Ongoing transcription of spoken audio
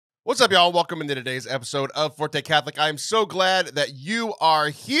What's up, y'all? Welcome into today's episode of Forte Catholic. I'm so glad that you are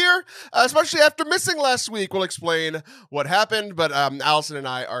here, especially after missing last week. We'll explain what happened, but Allison and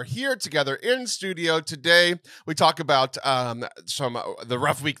I are here together in studio today. We talk about the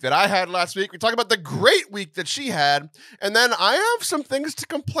rough week that I had last week. We talk about the great week that she had, and then I have some things to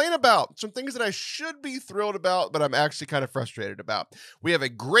complain about, some things that I should be thrilled about, but I'm actually kind of frustrated about. We have a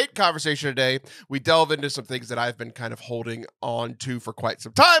great conversation today. We delve into some things that I've been kind of holding on to for quite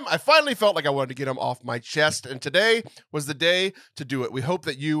some time. I finally felt like I wanted to get them off my chest, and today was the day to do it. We hope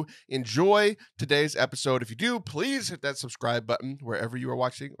that you enjoy today's episode. If you do, please hit that subscribe button wherever you are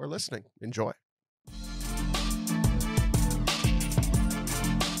watching or listening. Enjoy.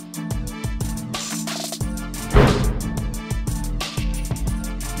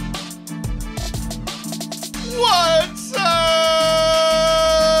 What's up?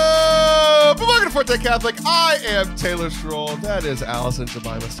 Welcome to Forte Catholic. I am Taylor Schroll. That is Allison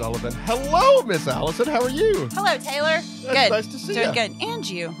Sullivan. Hello, Miss Allison. How are you? Hello, Taylor. That's good. nice to see you. Doing good. And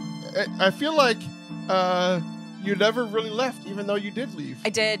you? I feel like you never really left, even though you did leave. I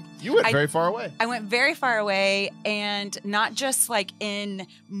did. You went very far away. I went very far away, and not just like in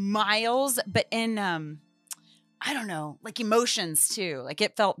miles, but in, I don't know, like emotions too. Like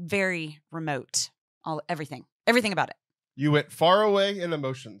it felt very remote. Everything about it. You went far away in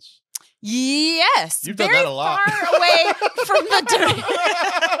emotions. Yes. You've done that a lot. Far away from the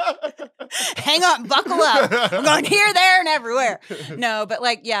hang on, buckle up. I'm going here, there, and everywhere. No, but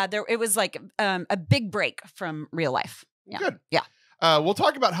like, yeah, it was like a big break from real life. Yeah. Good. Yeah. We'll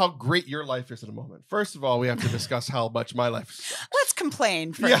talk about how great your life is in a moment. First of all, we have to discuss how much my life sucks. Let's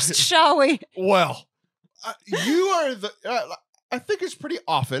complain first, shall we? Well, you are I think it's pretty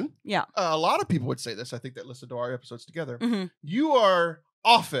often. Yeah. A lot of people would say this. I think that listen to our episodes together. Mm-hmm. You are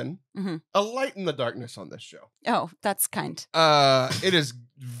often a light in the darkness on this show. Oh, that's kind. It is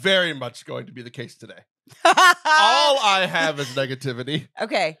very much going to be the case today. All I have is negativity.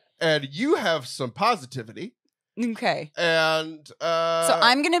 Okay. And you have some positivity. Okay. And so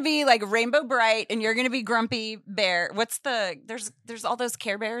I'm gonna be like Rainbow Bright, and you're gonna be Grumpy Bear. What's there's all those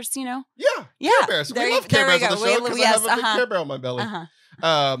Care Bears, you know? Yeah. Care Bears. We love Care Bears on the show because I have a big Care Bear on my belly.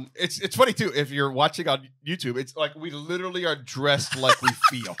 It's funny too. If you're watching on YouTube, it's like we literally are dressed like we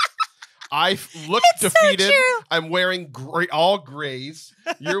feel. I look defeated. So true. I'm wearing all grays.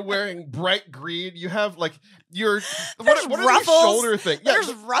 You're wearing bright green. You have like what are these shoulder things? Yeah,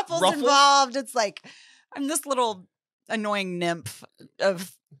 there's ruffles involved. It's like I'm this little annoying nymph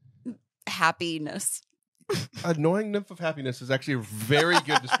of happiness. Annoying nymph of happiness is actually a very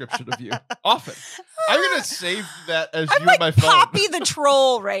good description of you. Often. I'm going to save that as I'm you like on my phone. Poppy the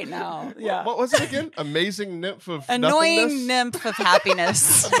Troll right now. Yeah. What was it again? Amazing nymph of annoying nymph of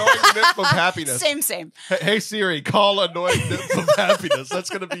happiness. Annoying nymph of happiness. Same. Hey Siri, call annoying nymph of happiness. That's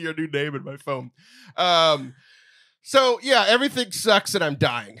going to be your new name in my phone. So yeah, everything sucks and I'm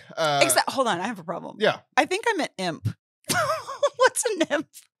dying. Except, hold on, I have a problem. Yeah. I think I'm an imp. What's an imp?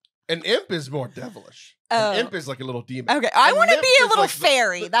 An imp is more devilish. An imp is like a little demon. Okay, I want to be a little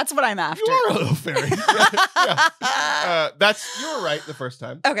fairy. That's what I'm after. You are a little fairy. Yeah. You were right the first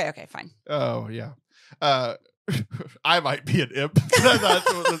time. Okay, fine. Oh yeah. I might be an imp.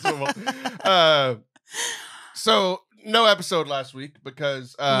 So no episode last week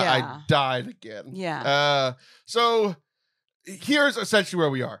because I died again. Yeah. So here's essentially where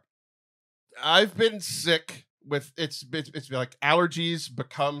we are. I've been sick with it's been like allergies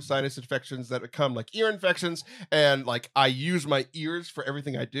become sinus infections that become like ear infections, and like I use my ears for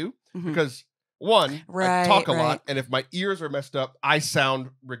everything I do because I talk a lot, and if my ears are messed up, I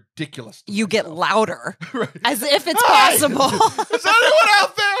sound ridiculous. You get louder, right. As if it's possible. Is anyone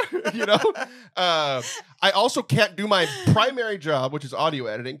out there? You know. I also can't do my primary job, which is audio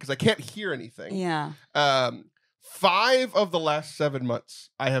editing, because I can't hear anything. Yeah. 5 of the last 7 months,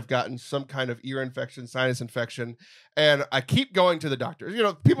 I have gotten some kind of ear infection, sinus infection, and I keep going to the doctor. You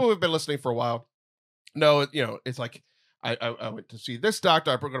know, people who have been listening for a while know, you know, it's like I went to see this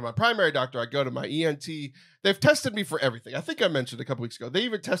doctor. I go to my primary doctor. I go to my ENT. They've tested me for everything. I think I mentioned a couple weeks ago. They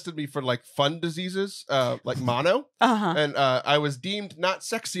even tested me for like fun diseases, like mono. And I was deemed not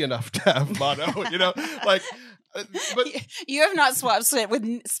sexy enough to have mono, you know, like. But you have not swapped spit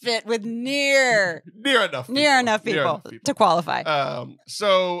with near enough people to qualify.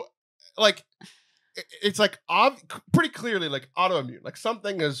 So like it's like pretty clearly like autoimmune, like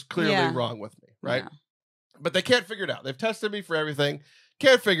something is clearly wrong with me, right? Yeah. But they can't figure it out. They've tested me for everything,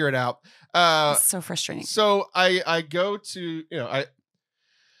 can't figure it out. It's so frustrating. So I go to, you know, I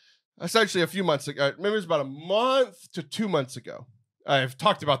essentially a few months ago, maybe it was about a month to 2 months ago. I've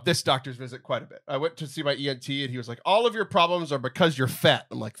talked about this doctor's visit quite a bit. I went to see my ENT and he was like, all of your problems are because you're fat.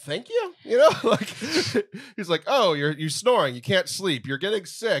 I'm like, thank you. You know, like he's like, oh, you're snoring. You can't sleep. You're getting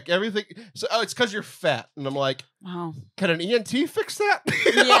sick. Everything. So, oh, it's because you're fat. And I'm like, wow. Can an ENT fix that?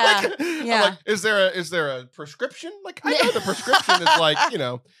 Yeah. I'm like, is there a prescription? Like, I know the prescription is like,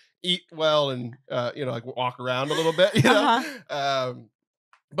 eat well and, like walk around a little bit,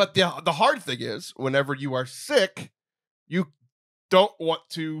 but the hard thing is whenever you are sick, you don't want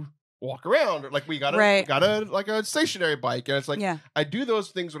to walk around. Like we got a like a stationary bike, and it's like I do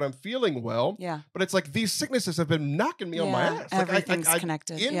those things when I'm feeling well. Yeah. But it's like these sicknesses have been knocking me on my ass. Like everything's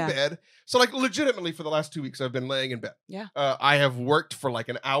connected. In bed. So like legitimately for the last 2 weeks I've been laying in bed. Yeah. I have worked for like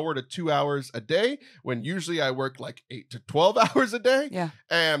an hour to 2 hours a day when usually I work like 8 to 12 hours a day. Yeah.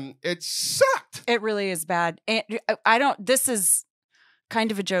 And it sucked. It really is bad. And this is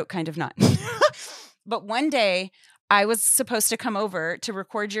kind of a joke, kind of not. But one day I was supposed to come over to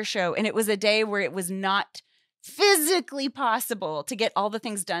record your show, and it was a day where it was not physically possible to get all the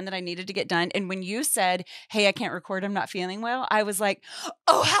things done that I needed to get done. And when you said, hey, I can't record, I'm not feeling well, I was like,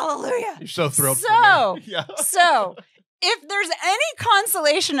 oh, hallelujah. You're so thrilled for me. Yeah. So if there's any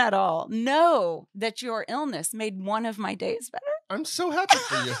consolation at all, know that your illness made one of my days better. I'm so happy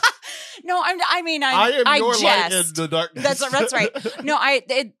for you. No, I am your light in the darkness. That's right. No,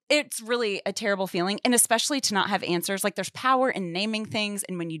 it's really a terrible feeling, and especially to not have answers. Like there's power in naming things,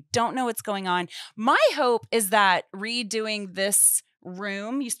 and when you don't know what's going on, my hope is that redoing this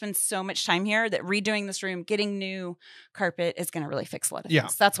room, you spend so much time here, that redoing this room, getting new carpet is going to really fix a lot of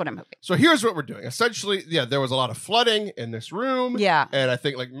things. That's what I'm hoping. So here's what we're doing. Essentially, there was a lot of flooding in this room. Yeah. And I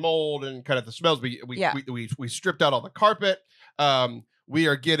think like mold and kind of the smells. We stripped out all the carpet. We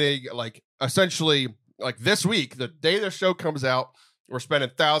are getting like essentially like this week, the day the show comes out, we're spending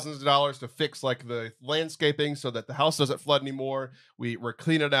thousands of dollars to fix like the landscaping so that the house doesn't flood anymore. We're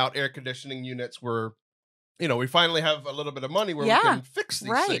cleaning out air conditioning units. We finally have a little bit of money where we can fix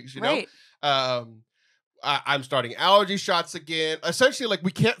these things, know? I'm starting allergy shots again. Essentially, like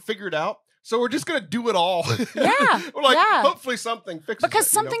we can't figure it out. So we're just going to do it all. Yeah. We're like, hopefully something fixes because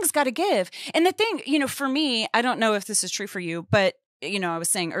something's got to give. And the thing, for me, I don't know if this is true for you, but I was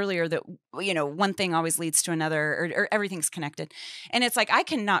saying earlier that, one thing always leads to another, or everything's connected. And it's like, I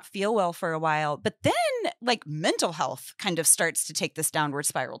cannot feel well for a while, but then like mental health kind of starts to take this downward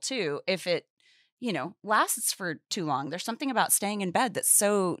spiral too. If it, lasts for too long, there's something about staying in bed that's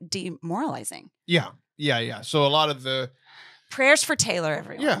so demoralizing. Yeah. So a lot of the prayers for Taylor,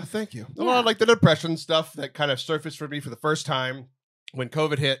 everyone. Yeah, thank you. A lot of like the depression stuff that kind of surfaced for me for the first time when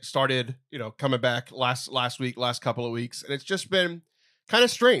COVID hit, started, coming back last week, last couple of weeks. And it's just been kind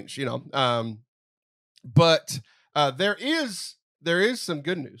of strange, but there is some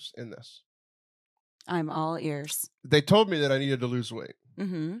good news in this. I'm all ears. They told me that I needed to lose weight.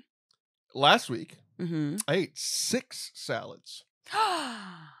 Mm-hmm. Last week, I ate 6 salads.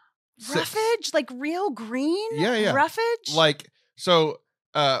 Roughage? Like real green? Yeah. Roughage? Like, so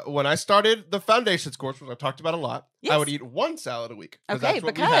when I started the foundations course, which I've talked about a lot, I would eat 1 salad a week. Okay, that's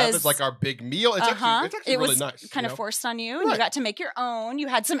what we have. It's like our big meal. It's actually really nice. Kind of forced on you, and you got to make your own. You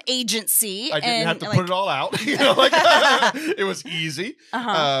had some agency. I didn't have to put it all out. It was easy.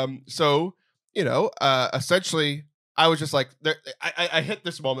 So, essentially, I was just like, I hit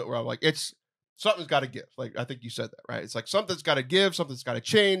this moment where I'm like, something's got to give. Like, I think you said that, right? It's like something's got to give, something's got to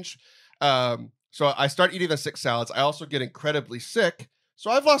change. So I start eating the 6 salads. I also get incredibly sick. So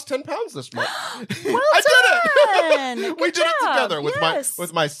I've lost 10 pounds this month. Well I did it. We did job. It together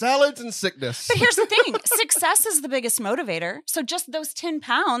with my salads and sickness. But here's the thing. Success is the biggest motivator. So just those 10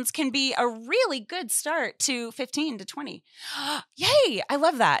 pounds can be a really good start to 15 to 20. Yay. I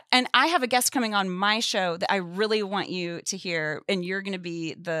love that. And I have a guest coming on my show that I really want you to hear. And you're going to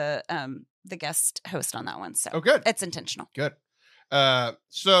be the guest host on that one. So good. It's intentional. Good.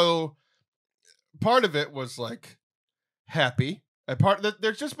 So part of it was like happy.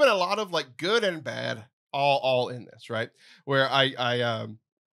 There's just been a lot of like good and bad all in this, right? Where I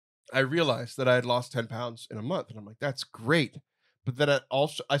realized that I had lost 10 pounds in a month, and I'm like, that's great. But then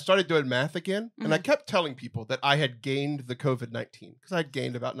I started doing math again, and I kept telling people that I had gained the COVID-19 because I had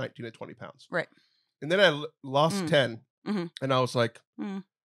gained about 19 to 20 pounds. Right. And then I lost 10, and I was like, I'm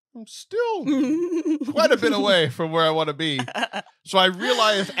still quite a bit away from where I want to be. So I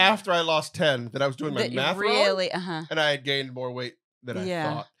realized after I lost 10 that I was doing my math wrong, and I had gained more weight than I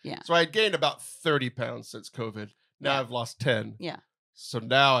thought. Yeah. So I had gained about 30 pounds since COVID. Now I've lost 10. Yeah. So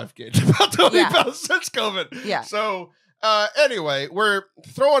now I've gained about 20 pounds since COVID. Yeah. So anyway, we're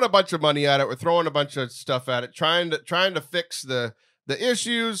throwing a bunch of money at it. We're throwing a bunch of stuff at it, trying to fix the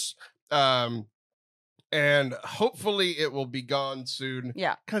issues. and hopefully it will be gone soon.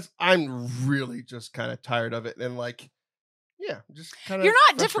 Yeah. Because I'm really just kind of tired of it. And like, yeah, just kind of. You're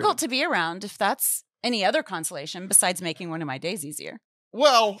not difficult to be around if that's any other consolation besides making one of my days easier.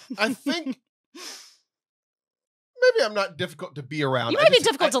 Well, I think maybe I'm not difficult to be around. You might be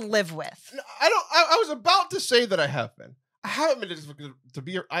difficult to live with. I was about to say that I have been. I haven't been difficult to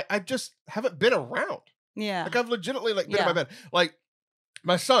be. I just haven't been around. Yeah. Like I've legitimately like been in my bed. Like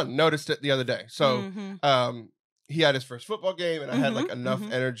my son noticed it the other day. So he had his first football game, and I had like enough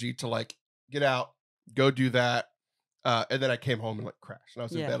energy to like get out, go do that. And then I came home and like crashed, and I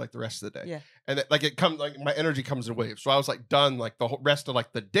was in bed like the rest of the day. Yeah. And then, like it comes, like my energy comes in waves. So I was like done like the whole rest of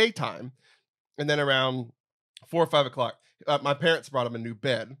like the daytime, and then around 4 or 5 o'clock, my parents brought him a new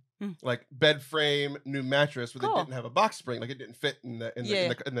bed, like bed frame, new mattress, but it didn't have a box spring, like it didn't fit in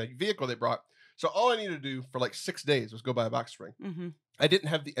the vehicle they brought. So all I needed to do for like 6 days was go buy a box spring. I didn't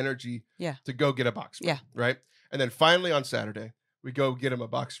have the energy to go get a box spring, right? And then finally on Saturday, we go get him a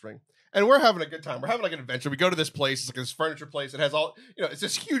box spring. And we're having a good time. We're having like an adventure. We go to this place. It's like this furniture place. It has all, it's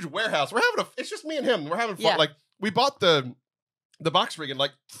this huge warehouse. It's just me and him. We're having fun. Yeah. Like we bought the box spring in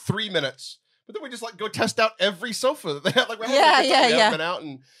like 3 minutes, but then we just like go test out every sofa that they have. Like we're having a good time. We haven't been out,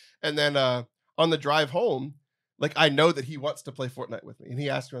 and then on the drive home, like I know that he wants to play Fortnite with me, and he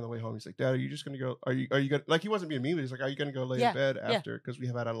asked me on the way home. He's like, "Dad, are you just gonna go? Are you gonna like?" He wasn't being mean, but he's like, "Are you gonna go lay in bed after? Because we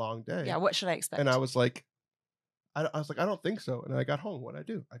have had a long day." Yeah. What should I expect? And I was like, I don't think so. And I got home. What'd I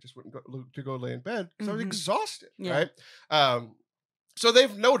do? I just wouldn't go lay in bed because I was exhausted. Right. So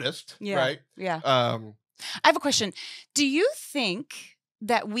they've noticed. Right. Yeah. I have a question. Do you think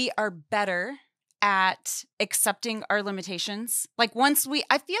that we are better at accepting our limitations? Like I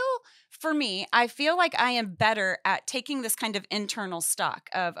feel like I am better at taking this kind of internal stock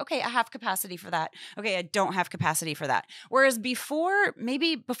of, okay, I have capacity for that. Okay, I don't have capacity for that. Whereas before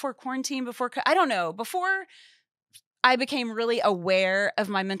quarantine, before I became really aware of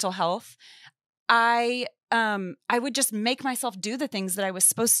my mental health, I would just make myself do the things that I was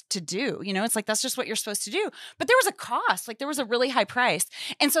supposed to do. It's like, that's just what you're supposed to do. But there was a cost, like there was a really high price.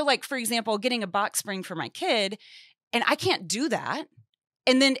 And so like, for example, getting a box spring for my kid, and I can't do that.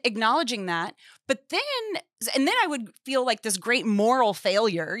 And then acknowledging that, and then I would feel like this great moral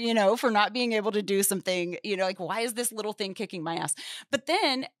failure, for not being able to do something, like, why is this little thing kicking my ass? But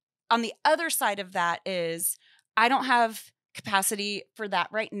then on the other side of that is, I don't have capacity for that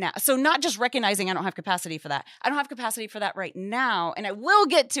right now. So not just recognizing I don't have capacity for that. I don't have capacity for that right now, and I will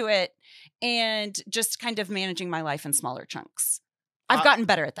get to it, and just kind of managing my life in smaller chunks. I've gotten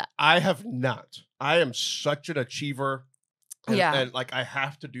better at that. I have not. I am such an achiever. And like I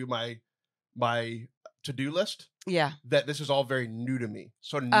have to do my to-do list. Yeah. That this is all very new to me.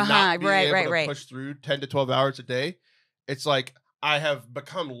 So not being able to push through 10 to 12 hours a day, it's like I have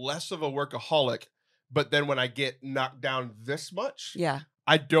become less of a workaholic. But then when I get knocked down this much,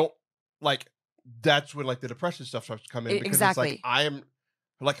 I don't like. That's when like the depression stuff starts to come in, because it's like I am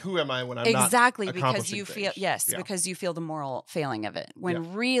like, who am I when I'm not because you feel because you feel the moral failing of it,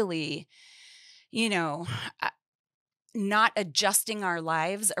 when really, not adjusting our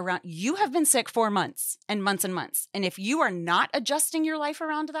lives around. You have been sick 4 months and months and months, and if you are not adjusting your life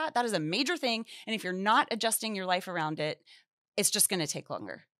around that is a major thing. And if you're not adjusting your life around it, it's just going to take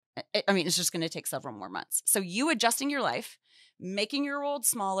longer. I mean, it's just going to take several more months. So you adjusting your life, making your world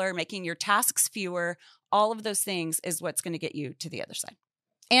smaller, making your tasks fewer, all of those things is what's going to get you to the other side.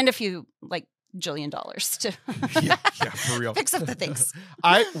 And a few like $1 jillion to for real. fix up the things.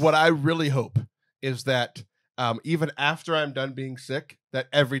 What I really hope is that even after I'm done being sick, that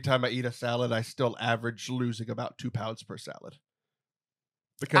every time I eat a salad, I still average losing about 2 pounds per salad.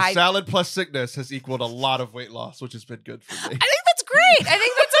 Because salad plus sickness has equaled a lot of weight loss, which has been good for me. I think that's great. I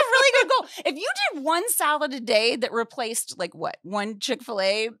think that's a really good goal. If you did one salad a day that replaced like what? One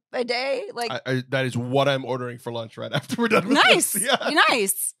Chick-fil-A a day? Like that is what I'm ordering for lunch right after we're done with this.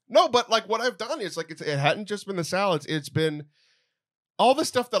 Nice. No, but like what I've done is like it hadn't just been the salads. It's been all the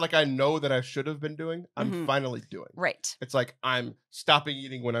stuff that like I know that I should have been doing, I'm finally doing. Right. It's like I'm stopping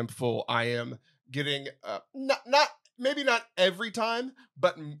eating when I'm full. I am getting maybe not every time,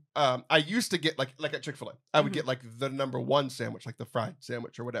 but I used to get like at Chick-fil-A, I would get like the number 1 sandwich, like the fried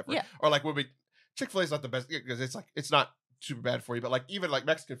sandwich or whatever. Yeah. Or like Chick-fil-A is not the best because it's like it's not super bad for you, but like even like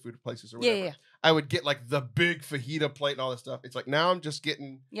Mexican food places or whatever, I would get like the big fajita plate and all this stuff. It's like now I'm just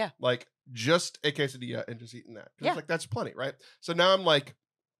getting like just a quesadilla and just eating that. It's like that's plenty, right? So now I'm like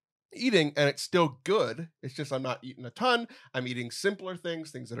eating and it's still good. It's just I'm not eating a ton. I'm eating simpler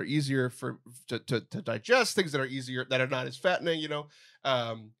things that are easier to digest, things that are easier, that are not as fattening,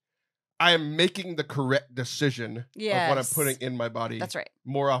 I am making the correct decision of what I'm putting in my body. That's right.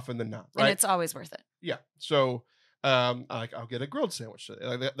 More often than not, right? And it's always worth it. Yeah. So I'll get a grilled sandwich,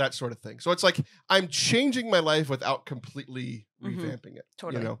 like that sort of thing. So it's like I'm changing my life without completely revamping it.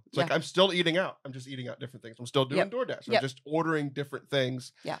 Totally. You know, it's like I'm still eating out. I'm just eating out different things. I'm still doing DoorDash. I'm just ordering different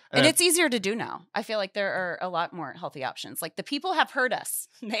things. Yeah. And it's easier to do now. I feel like there are a lot more healthy options. Like the people have heard us.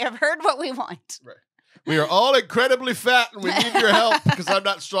 They have heard what we want. Right. We are all incredibly fat and we need your help because I'm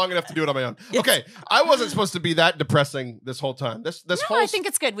not strong enough to do it on my own. Yes. Okay. I wasn't supposed to be that depressing this whole time. I think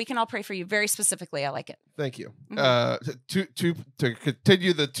it's good. We can all pray for you very specifically. I like it. Thank you. To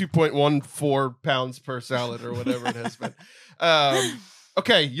continue the 2.14 pounds per salad or whatever it has been.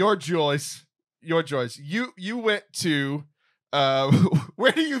 Okay. Your Joyce. You went to,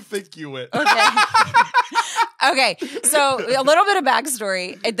 where do you think you went? Okay. Okay, so a little bit of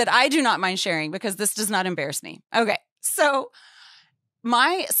backstory that I do not mind sharing because this does not embarrass me. Okay, so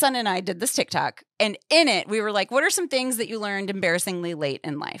my son and I did this TikTok, and in it, we were like, what are some things that you learned embarrassingly late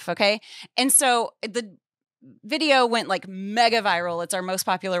in life, okay? And so the video went like mega viral. It's our most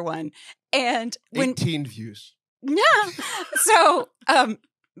popular one. And 18 views. Yeah. So,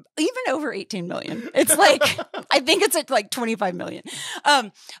 even over 18 million. It's like, I think it's at like 25 million.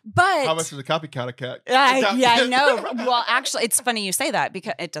 But how much is a copycat a cat? Yeah, I know. Well, actually, it's funny you say that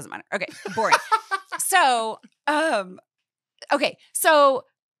because it doesn't matter. Okay, boring. So, okay. So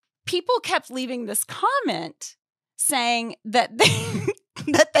people kept leaving this comment saying that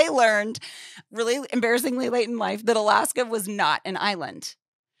they learned really embarrassingly late in life that Alaska was not an island.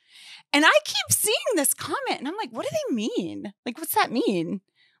 And I keep seeing this comment and I'm like, what do they mean? Like, what's that mean?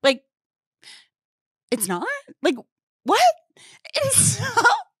 Like, it's not? Like, what? And so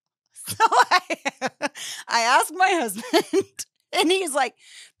I asked my husband and he's like,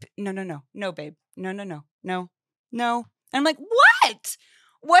 no, babe. No. And I'm like, what?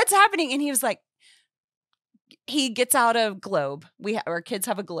 What's happening? And he was like, he gets out a globe. Our kids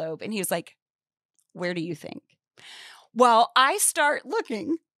have a globe. And he was like, where do you think? Well, I start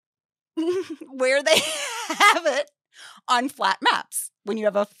looking where they have it on flat maps. When you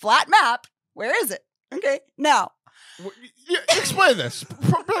have a flat map, where is it? Okay, now. Explain this.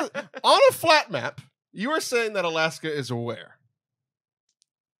 On a flat map, you are saying that Alaska is where?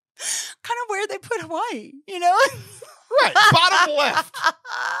 Kind of where they put Hawaii, you know? Right, bottom left.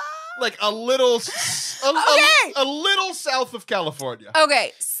 Like a little south of California.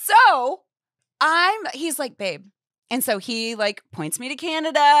 Okay, so he's like, babe. And so he like points me to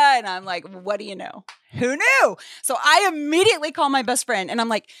Canada and I'm like, what do you know? Who knew? So I immediately call my best friend and I'm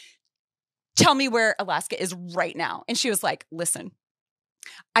like, tell me where Alaska is right now. And she was like, listen,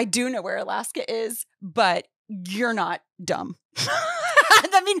 I do know where Alaska is, but you're not dumb.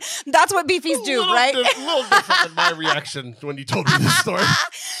 I mean, that's what beefies do, right? A little different than my reaction when you told me this story.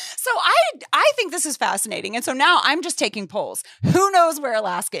 So I think this is fascinating. And so now I'm just taking polls. Who knows where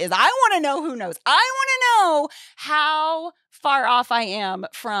Alaska is? I want to know who knows. I want to know how far off I am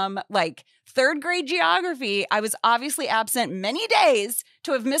from like third grade geography. I was obviously absent many days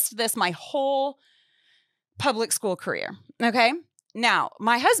to have missed this my whole public school career. Okay. Now,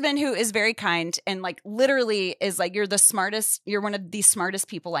 my husband, who is very kind and like literally is like, you're one of the smartest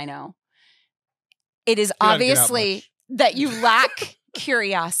people I know. It is obviously that you lack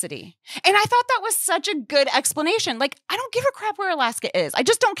curiosity. And I thought that was such a good explanation. Like, I don't give a crap where Alaska is. I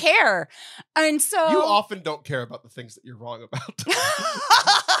just don't care. And so you often don't care about the things that you're wrong about.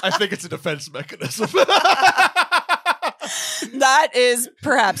 I think it's a defense mechanism. That is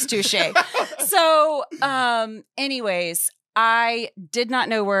perhaps touche. So, anyways, I did not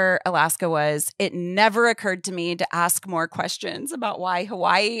know where Alaska was. It never occurred to me to ask more questions about why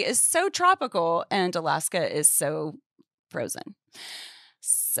Hawaii is so tropical and Alaska is so frozen.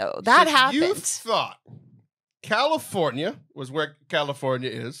 So that happened. You thought California was where California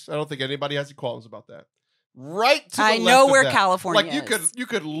is. I don't think anybody has any qualms about that. Right to the left know of where that. California is. You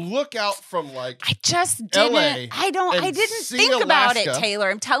could look out from like I just didn't. LA I didn't think Alaska, about it, Taylor.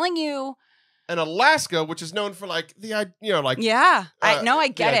 I'm telling you. And Alaska, which is known for like I get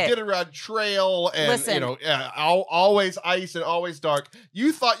it. Get-around trail and Listen. Always ice and always dark.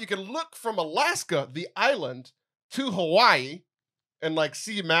 You thought you could look from Alaska, the island, to Hawaii and like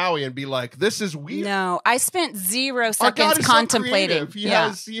see Maui and be like, this is weird. No, I spent 0 seconds contemplating.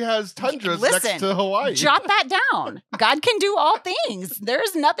 So he has tundras next to Hawaii. Jot that down. God can do all things.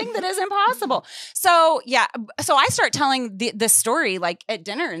 There's nothing that is impossible. So yeah, so I start telling this story like at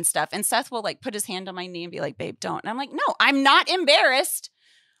dinner and stuff, and Seth will like put his hand on my knee and be like, babe, don't. And I'm like, no, I'm not embarrassed.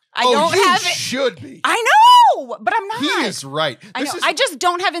 I should be. I know, but I'm not. He is right. I just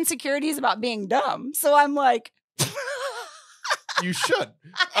don't have insecurities about being dumb. So I'm like, you should.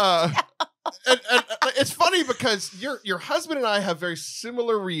 and it's funny because your husband and I have very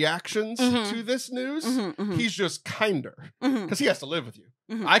similar reactions to this news. He's just kinder because he has to live with you.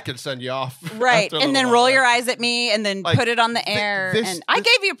 I could send you off. Right. And then roll your eyes at me and then put it on the air. I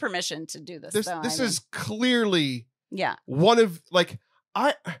gave you permission to do this. This is clearly one of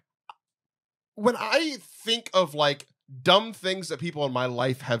when I think of like dumb things that people in my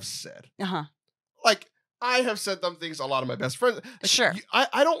life have said, like I have said dumb things, a lot of my best friends. Like, sure.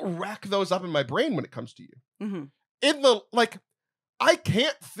 I don't rack those up in my brain when it comes to you. In the, like, I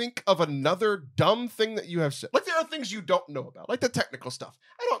can't think of another dumb thing that you have said. Like, there are things you don't know about, like the technical stuff.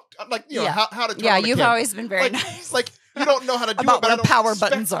 I don't, like, you know, how to turn on the you've camera. always been very nice. Like, you don't know how to do about it, but where I don't power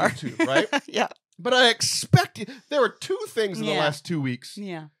buttons are. To, right? Yeah. But I expect you. There were 2 things in the last 2 weeks.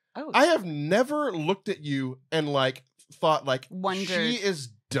 Yeah. Oh. I have never looked at you and, like, thought, like, wondered. She is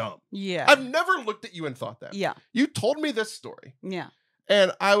dumb. Yeah. I've never looked at you and thought that. Yeah. You told me this story. Yeah.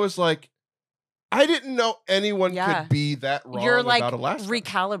 And I was like, I didn't know anyone could be that wrong about Alaska. You're like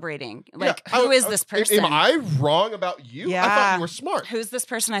recalibrating. Like, who is this person? Am I wrong about you? Yeah. I thought you were smart. Who's this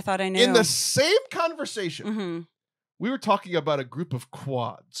person I thought I knew? In the same conversation, we were talking about a group of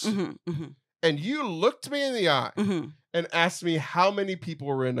quads. And you looked me in the eye and asked me how many people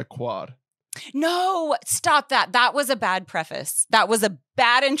were in a quad. No, stop that. That was a bad preface. That was a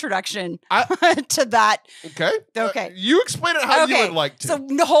bad introduction to that. Okay. Okay. You explain it how you would like to. So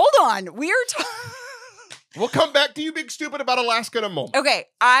hold on. We are talking. We'll come back to you being stupid about Alaska in a moment. Okay.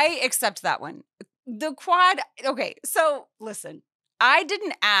 I accept that one. The quad. Okay. So listen. I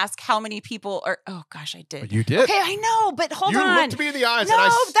didn't ask how many people are. Oh gosh, I did. You did. Okay, I know, but hold on. You looked me in the eyes and I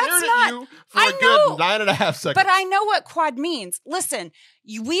stared at you for a good 9.5 seconds. But I know what quad means. Listen,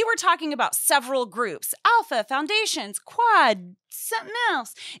 we were talking about several groups: Alpha, Foundations, Quad, something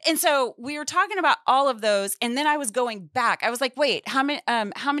else. And so we were talking about all of those. And then I was going back. I was like, wait, how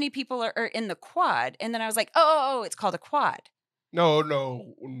many people are in the quad? And then I was like, oh, it's called a quad. No.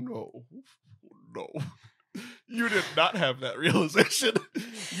 You did not have that realization.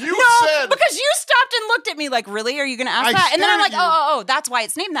 You said because you stopped and looked at me like, really? Are you going to ask that? And then I'm like, oh, that's why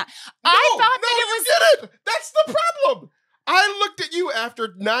it's named that. I thought that it was. You didn't. That's the problem. I looked at you after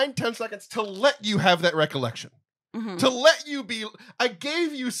 9-10 seconds to let you have that recollection. To let you be. I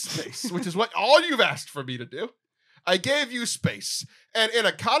gave you space, which is what all you've asked for me to do. I gave you space. And in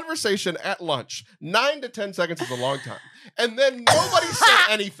a conversation at lunch, 9 to 10 seconds is a long time. And then nobody said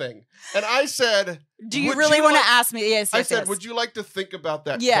anything. And I said, do you really want to ask me? Yes, I said, would you like to think about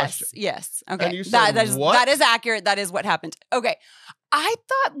that question? Yes. Okay. And you said, what? That is accurate. That is what happened. Okay. I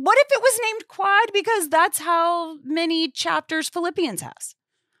thought, what if it was named Quad? Because that's how many chapters Philippians has.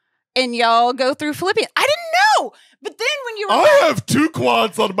 And y'all go through Philippians. I didn't know. But then when you were I have 2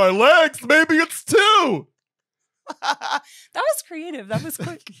 quads on my legs. Maybe it's 2. That was creative. That was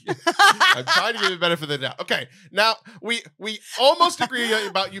quick. I'm trying to give you the benefit of the doubt. Okay, now we almost agree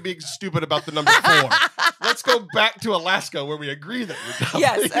about you being stupid about the number 4. Let's go back to Alaska where we agree that you're dumb.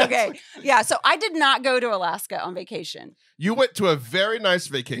 Yes, okay. Yeah, so I did not go to Alaska on vacation. You went to a very nice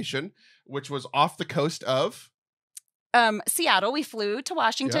vacation, which was off the coast of? Seattle. We flew to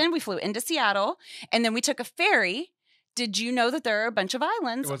Washington. Yep. We flew into Seattle. And then we took a ferry. Did you know that there are a bunch of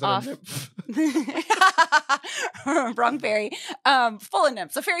islands off? Wrong ferry. Full of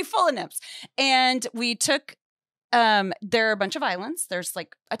nymphs. A ferry full of nymphs. And we took, there are a bunch of islands. There's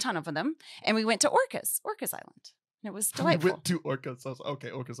like a ton of them. And we went to Orca's Island. And it was delightful. We went to Orca's.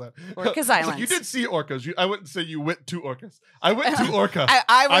 Okay, Orca's Island. Orca's Island. Like, you did see orcas. I wouldn't say you went to Orca's. I went to Orca.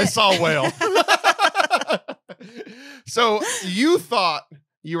 I saw a whale. So you thought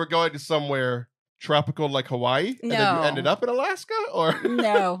you were going to somewhere tropical like Hawaii? And then you ended up in Alaska? Or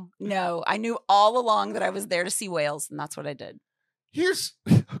No. I knew all along that I was there to see whales, and that's what I did.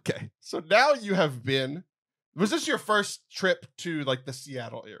 Okay. So now you have been. Was this your first trip to like the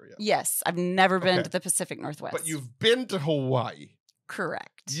Seattle area? Yes. I've never been to the Pacific Northwest. But you've been to Hawaii.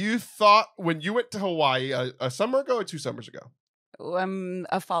 Correct. You thought when you went to Hawaii a summer ago or 2 summers ago?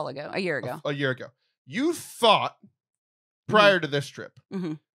 A fall ago. A year ago. A year ago. You thought prior to this trip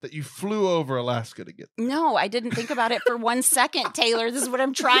that you flew over Alaska to get there. No, I didn't think about it for 1 second, Taylor. This is what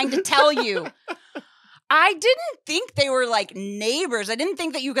I'm trying to tell you. I didn't think they were like neighbors. I didn't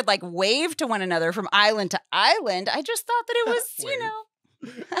think that you could like wave to one another from island to island. I just thought that it was,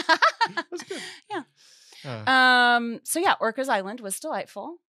 That's good. Yeah. So yeah, Orca's Island was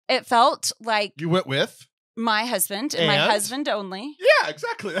delightful. It felt like you went with my husband and my husband only. Yeah,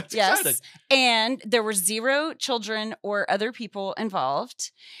 exactly. That's exciting. And there were 0 children or other people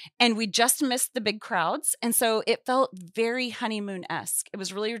involved. And we just missed the big crowds. And so it felt very honeymoon-esque. It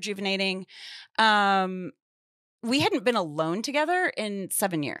was really rejuvenating. We hadn't been alone together in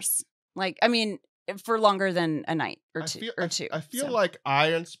 7 years. Like, I mean, for longer than a night or two. I feel like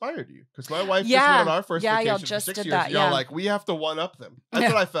I inspired you because my wife just went on our first vacation y'all for just 6 did years. that. Y'all Yeah. like, we have to one up them.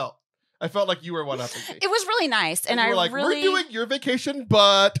 That's what I felt. I felt like you were one upping me. It was really nice, and you I were like, really we're doing your vacation,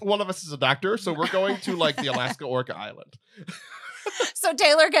 but one of us is a doctor, so we're going to like the Alaska Orca Island. So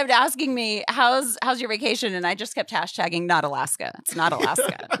Taylor kept asking me, "How's your vacation?" And I just kept hashtagging "not Alaska." It's not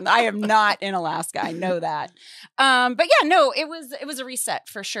Alaska. I am not in Alaska. I know that. But yeah, no, it was a reset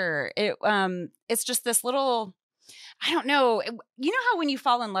for sure. It's just this little, I don't know. You know how when you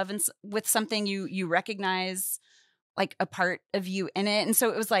fall in love with something, you recognize like a part of you in it, and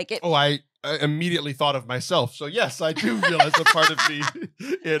so it was like it. Oh, I immediately thought of myself. So yes, I do realize a part of me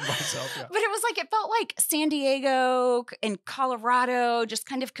in myself. Yeah. But it was like, it felt like San Diego and Colorado just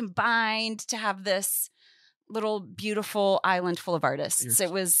kind of combined to have this little beautiful island full of artists.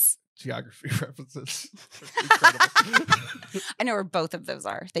 It was geography references. Incredible. I know where both of those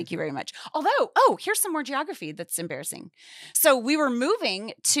are. Thank you very much. Although, here's some more geography that's embarrassing. So we were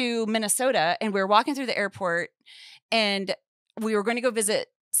moving to Minnesota and we were walking through the airport and we were going to go visit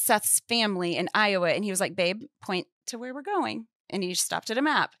Seth's family in Iowa. And he was like, babe, point to where we're going. And he stopped at a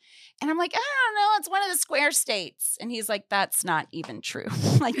map. And I'm like, I don't know. It's one of the square states. And he's like, that's not even true.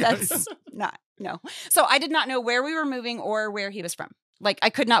 Like, that's not, no. So I did not know where we were moving or where he was from. Like,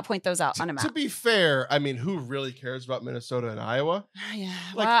 I could not point those out on a map. To be fair, I mean, who really cares about Minnesota and Iowa? Yeah.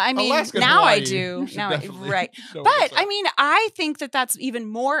 Like, well, I mean, Alaska now Hawaii, I do. Now, right. But I mean, I think that's even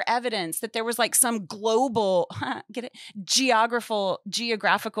more evidence that there was like some global, geographical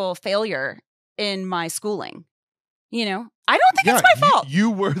failure in my schooling. You know, I don't think it's my fault.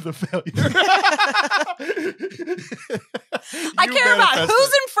 You were the failure. I care about who's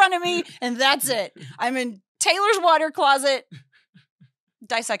in front of me, and that's it. I'm in Taylor's water closet,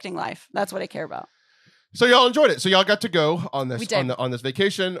 dissecting life. That's what I care about. So y'all enjoyed it. So y'all got to go on this on this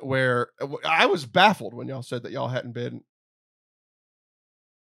vacation where I was baffled when y'all said that y'all hadn't been.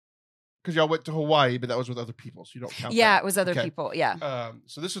 Because y'all went to Hawaii, but that was with other people, so you don't count. Yeah, that. it was other people. Yeah.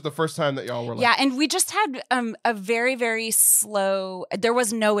 So this was the first time that y'all were like, yeah, and we just had a very, very slow. There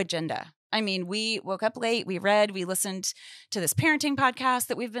was no agenda. I mean, we woke up late. We read. We listened to this parenting podcast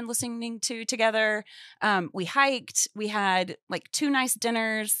that we've been listening to together. We hiked. We had like 2 nice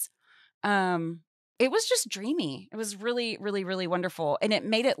dinners. It was just dreamy. It was really, really, really wonderful. And it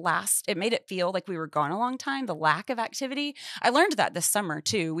made it last. It made it feel like we were gone a long time, the lack of activity. I learned that this summer,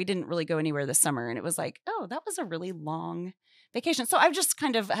 too. We didn't really go anywhere this summer. And it was like, oh, that was a really long vacation. So I've just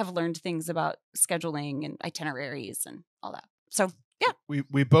kind of have learned things about scheduling and itineraries and all that. So, yeah.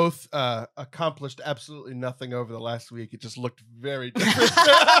 We both accomplished absolutely nothing over the last week. It just looked very different.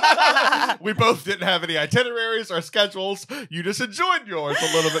 We both didn't have any itineraries or schedules. You just enjoyed yours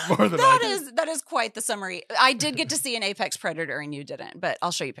a little bit more than I did. That is quite the summary. I did get to see an apex predator and you didn't, but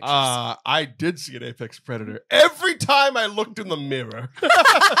I'll show you pictures. I did see an apex predator every time I looked in the mirror.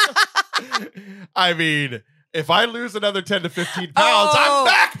 I mean, if I lose another 10 to 15 pounds, I'm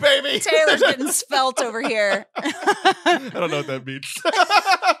back, baby. Taylor's getting svelte over here. I don't know what that means.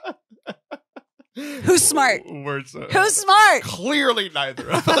 Who's smart? Who's smart? Clearly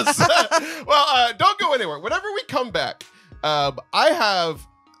neither of us. Well, don't go anywhere. Whenever we come back, I have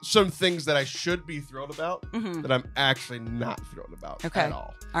some things that I should be thrilled about that I'm actually not thrilled about at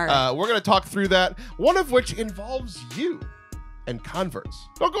all. All right. We're going to talk through that, one of which involves you and converts.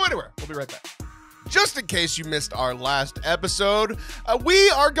 Don't go anywhere. We'll be right back. Just in case you missed our last episode, we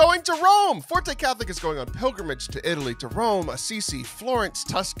are going to Rome. Forte Catholic is going on pilgrimage to Italy, to Rome, Assisi, Florence,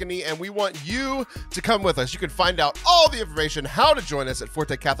 Tuscany, and we want you to come with us. You can find out all the information, how to join us at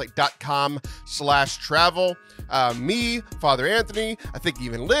fortecatholic.com/travel. Me, Father Anthony, I think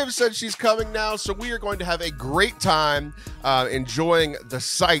even Liv said she's coming now, so we are going to have a great time enjoying the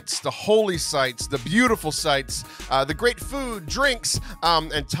sights, the holy sights, the beautiful sights, the great food, drinks,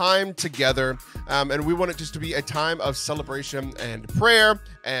 and time together. And we want it just to be a time of celebration and prayer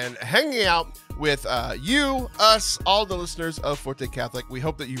and hanging out with you, us, all the listeners of Forte Catholic. We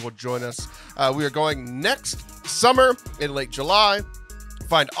hope that you will join us. We are going next summer in late July.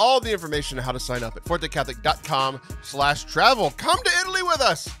 Find all the information on how to sign up at fortecatholic.com/travel. Come to Italy with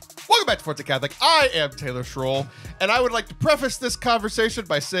us. Welcome back to Forte Catholic. I am Taylor Schroll, and I would like to preface this conversation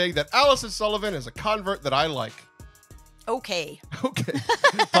by saying that Allison Sullivan is a convert that I like. Okay. Talk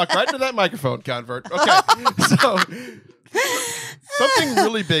right to that microphone, convert. Okay. So, something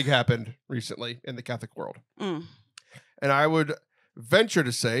really big happened recently in the Catholic world. And I would venture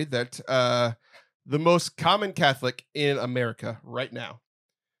to say that the most common Catholic in America right now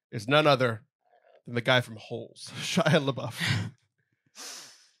is none other than the guy from Holes, Shia LaBeouf.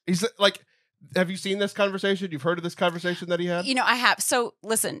 He's like, have you seen this conversation? You've heard of this conversation that he had? You know, I have. So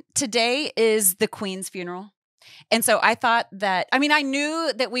listen, today is the Queen's funeral. And so I thought that, I mean, I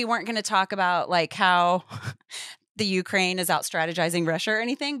knew that we weren't going to talk about like how the Ukraine is out strategizing Russia or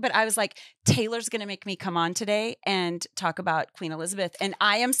anything, but I was like, Taylor's going to make me come on today and talk about Queen Elizabeth. And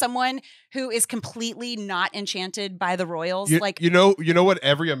I am someone who is completely not enchanted by the royals. You know what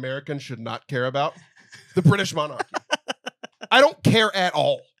every American should not care about? The British monarchy. I don't care at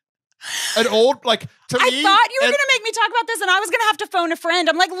all. An old, like, to me. I thought you were going to make me talk about this and I was going to have to phone a friend.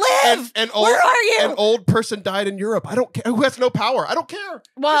 I'm like, Liv, where are you? An old person died in Europe. I don't care. Who has no power. I don't care.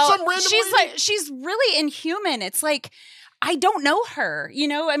 Well, some random she's really inhuman. It's like, I don't know her, you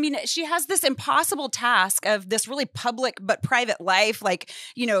know? I mean, she has this impossible task of this really public but private life. Like,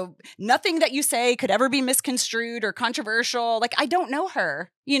 you know, nothing that you say could ever be misconstrued or controversial. Like, I don't know her,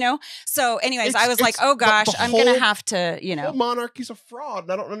 you know? So anyways, I was like, oh gosh, I'm going to have to, you know. The whole monarchy's a fraud.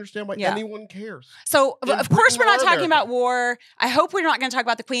 And I don't understand why anyone cares. So of course we're not talking about war. I hope we're not going to talk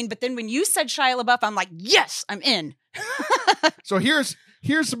about the Queen. But then when you said Shia LaBeouf, I'm like, yes, I'm in. So here's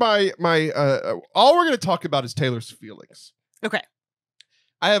my all we're going to talk about is Taylor's feelings. Okay.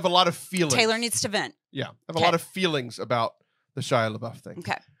 I have a lot of feelings. Taylor needs to vent. Yeah. I have a lot of feelings about the Shia LaBeouf thing.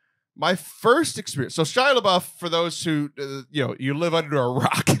 Okay. My first experience. So Shia LaBeouf, for those who, you live under a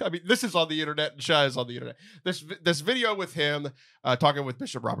rock. I mean, this is on the internet and Shia is on the internet. This video with him talking with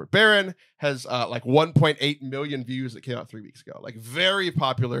Bishop Robert Barron has like 1.8 million views that came out 3 weeks ago. Like very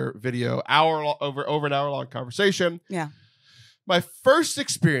popular video, over an hour long conversation. Yeah. My first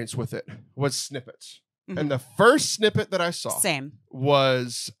experience with it was snippets. Mm-hmm. And the first snippet that I saw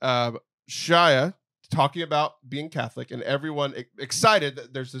was Shia talking about being Catholic and everyone excited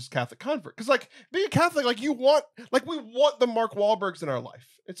that there's this Catholic convert. Because like being Catholic, like we want the Mark Wahlbergs in our life.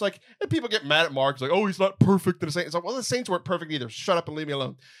 It's like, and people get mad at Mark. It's like, oh, he's not perfect. It's like, well, the saints weren't perfect either. Shut up and leave me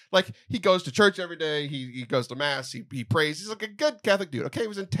alone. Like he goes to church every day. He goes to mass. He prays. He's like a good Catholic dude. Okay, he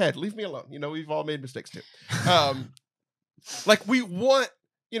was in TED. Leave me alone. You know, we've all made mistakes too. Like we want,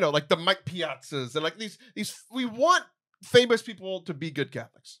 like the Mike Piazzas and like these, we want famous people to be good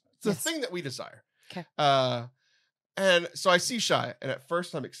Catholics. It's the thing that we desire. Okay. And so I see Shia, and at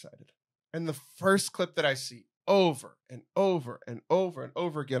first I'm excited. And the first clip that I see over and over and over and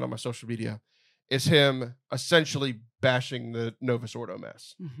over again on my social media is him essentially bashing the Novus Ordo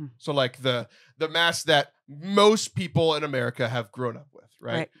Mass. Mm-hmm. So like the Mass that most people in America have grown up with,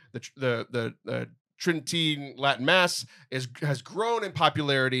 right? The Tridentine Latin Mass has grown in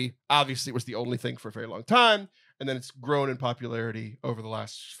popularity. Obviously, it was the only thing for a very long time. And then it's grown in popularity over the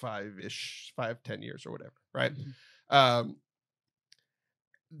last 5-10 years or whatever, right? Mm-hmm.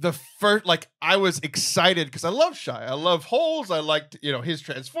 The first, like, I was excited because I love Shia. I love Holes. I liked, his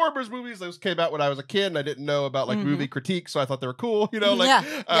Transformers movies. Those came out when I was a kid and I didn't know about, like, movie critique, so I thought they were cool,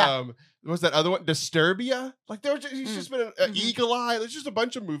 was that other one, Disturbia? Like, he's just been an Eagle Eye. There's just a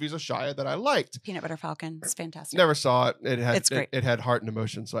bunch of movies of Shia that I liked. Peanut Butter Falcon. It's fantastic. Never saw it. It's great. It had heart and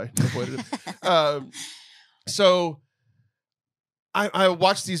emotion, so I avoided it. So I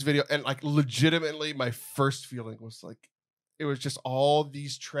watched these videos and like legitimately my first feeling was like, it was just all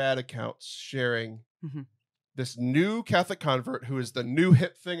these trad accounts sharing this new Catholic convert who is the new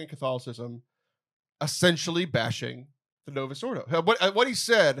hip thing in Catholicism, essentially bashing the Novus Ordo. What he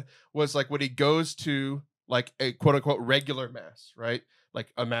said was like when he goes to like a quote unquote regular mass, right?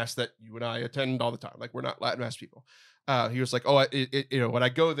 Like a mass that you and I attend all the time. Like we're not Latin mass people. He was like, oh, when I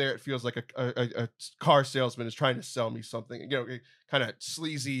go there, it feels like a car salesman is trying to sell me something, kind of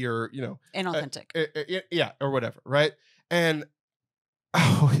sleazy or, inauthentic. Or whatever. Right. And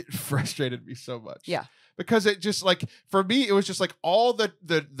it frustrated me so much. Yeah. Because it just like, for me, it was just like all the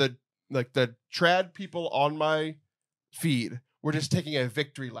trad people on my feed were just taking a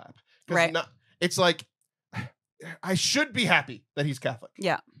victory lap. Right. It's like, I should be happy that he's Catholic.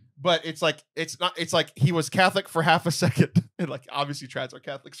 Yeah. But it's like, it's not, it's like he was Catholic for half a second. And like, obviously trads are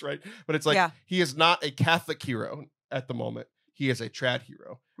Catholics, right? But it's like, he is not a Catholic hero at the moment. He is a trad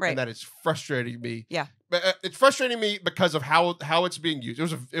hero. Right. And that is frustrating me. Yeah. It's frustrating me because of how it's being used.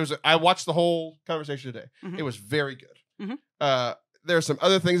 I watched the whole conversation today. Mm-hmm. It was very good. Mm-hmm. There are some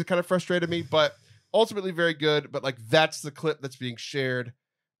other things that kind of frustrated me, but ultimately very good. But like, that's the clip that's being shared.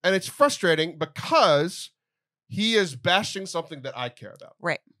 And it's frustrating because he is bashing something that I care about.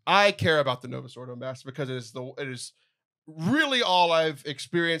 Right. I care about the Novus Ordo Mass because it is really all I've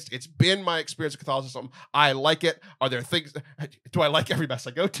experienced. It's been my experience of Catholicism. I like it. Are there things? Do I like every mass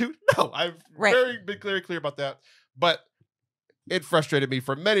I go to? No, I've been very clear about that. But it frustrated me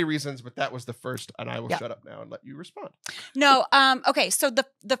for many reasons. But that was the first, and I will shut up now and let you respond. No. Okay. So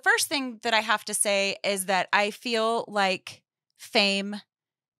the first thing that I have to say is that I feel like fame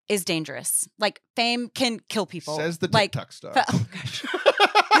is dangerous. Like fame can kill people. Says the like, TikTok star. Oh gosh.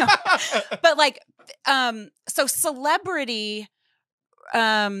 No. But like, so celebrity,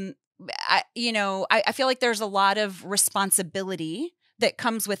 I feel like there's a lot of responsibility that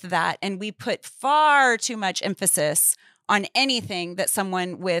comes with that. And we put far too much emphasis on anything that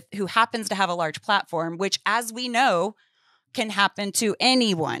someone who happens to have a large platform, which as we know, can happen to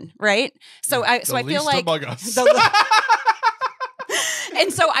anyone, right? So I feel like among us.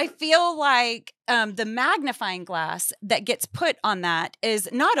 And so I feel like the magnifying glass that gets put on that is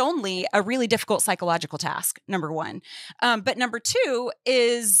not only a really difficult psychological task, number one, but number two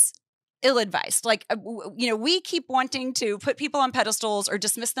is ill-advised. Like, we keep wanting to put people on pedestals or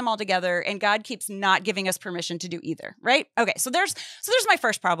dismiss them altogether, and God keeps not giving us permission to do either, right? Okay, so there's my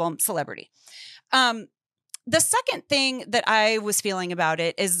first problem, celebrity. The second thing that I was feeling about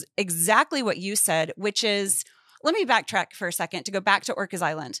it is exactly what you said, which is, let me backtrack for a second to go back to Orca's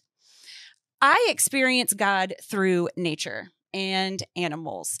Island. I experience God through nature and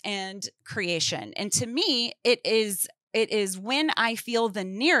animals and creation. And to me, it is when I feel the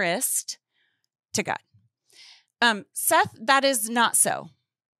nearest to God. Seth, that is not so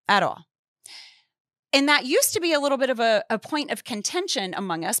at all. And that used to be a little bit of a point of contention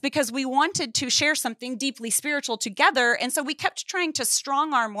among us because we wanted to share something deeply spiritual together. And so we kept trying to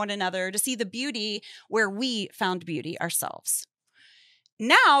strong arm one another to see the beauty where we found beauty ourselves.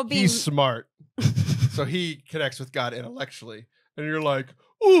 Now he's smart. So he connects with God intellectually. And you're like,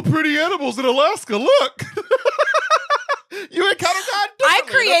 oh, pretty animals in Alaska, look. You encounter God differently. I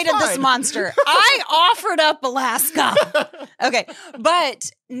created this monster. I offered up Alaska. Okay.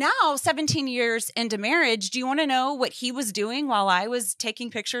 But now, 17 years into marriage, do you want to know what he was doing while I was taking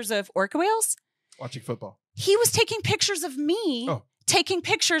pictures of orca whales? Watching football. He was taking pictures of me, taking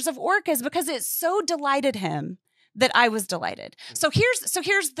pictures of orcas because it so delighted him that I was delighted. So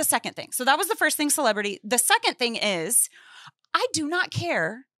here's the second thing. So that was the first thing, celebrity. The second thing is, I do not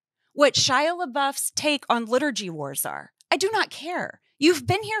care what Shia LaBeouf's take on liturgy wars are. I do not care. You've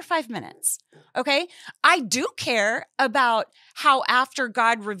been here 5 minutes. Okay. I do care about how after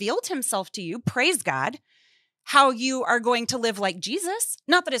God revealed himself to you, praise God, how you are going to live like Jesus.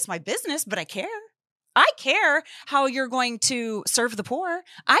 Not that it's my business, but I care. I care how you're going to serve the poor.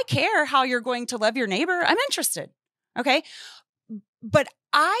 I care how you're going to love your neighbor. I'm interested. Okay. But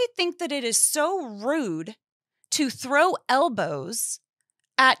I think that it is so rude to throw elbows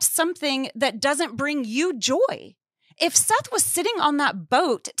at something that doesn't bring you joy. If Seth was sitting on that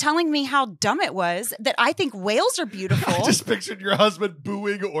boat telling me how dumb it was, that I think whales are beautiful. I just pictured your husband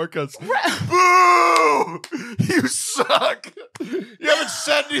booing orcas. Boo! You suck. You haven't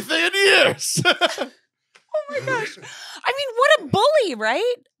said anything in years. Oh my gosh. I mean, what a bully,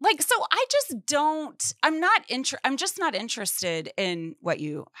 right? Like, so I just don't, I'm just not interested in what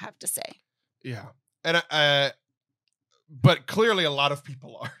you have to say. Yeah. And but clearly a lot of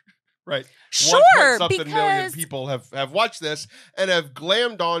people are. Right. Sure. 1.something million people have watched this and have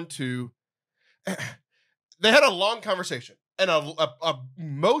glammed onto. They had a long conversation, and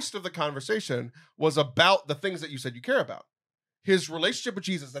most of the conversation was about the things that you said you care about. His relationship with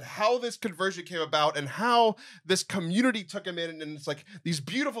Jesus and how this conversion came about and how this community took him in. And it's like these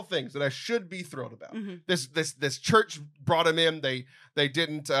beautiful things that I should be thrilled about. Mm-hmm. This church brought him in. They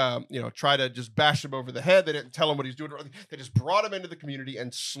didn't, try to just bash him over the head. They didn't tell him what he's doing. They just brought him into the community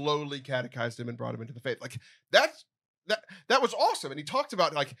and slowly catechized him and brought him into the faith. Like that was awesome. And he talked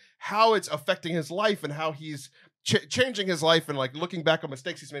about like how it's affecting his life and how he's changing his life and like looking back on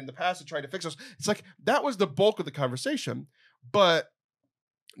mistakes he's made in the past and trying to fix those. It's like that was the bulk of the conversation. But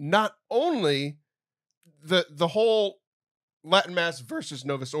not only the whole Latin Mass versus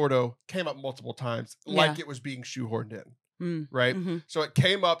Novus Ordo came up multiple times, like it was being shoehorned in, right? Mm-hmm. So it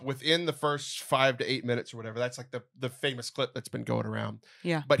came up within the first 5 to 8 minutes or whatever. That's like the famous clip that's been going around.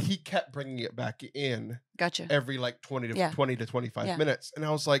 Yeah. But he kept bringing it back in. Gotcha. Every like 20 to 25 minutes, and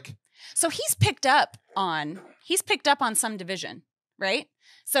I was like, so he's picked up on some division. Right.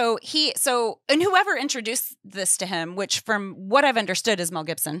 So and whoever introduced this to him, which from what I've understood is Mel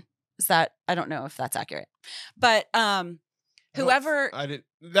Gibson. Is that, I don't know if that's accurate, but whoever.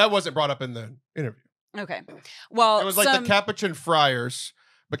 That wasn't brought up in the interview. Okay. Well, it was like the Capuchin friars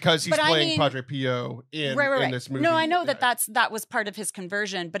because he's playing Padre Pio in this movie. No, I know that was part of his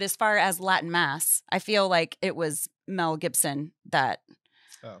conversion, but as far as Latin Mass, I feel like it was Mel Gibson that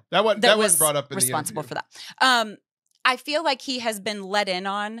was brought up in responsible for that. I feel like he has been let in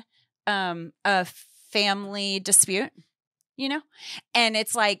on a family dispute, and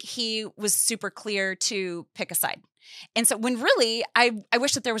it's like he was super clear to pick a side. And so when really, I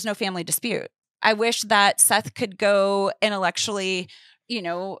wish that there was no family dispute. I wish that Seth could go intellectually,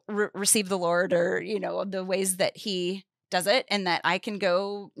 receive the Lord, or, the ways that he does it, and that I can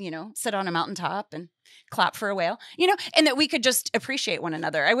go, sit on a mountaintop and clap for a whale, and that we could just appreciate one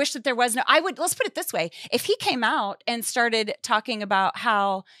another. I wish that there was let's put it this way. If he came out and started talking about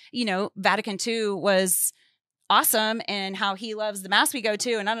how, Vatican II was awesome and how he loves the mass we go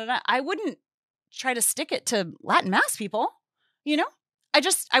to, and I wouldn't try to stick it to Latin mass people,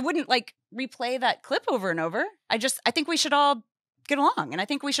 I wouldn't replay that clip over and over. I think we should all get along, and I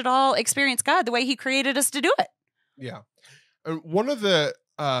think we should all experience God the way he created us to do it. Yeah. One of the,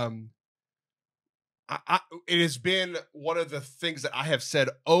 it has been one of the things that I have said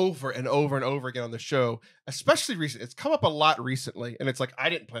over and over and over again on the show, especially recently. It's come up a lot recently, and it's like, I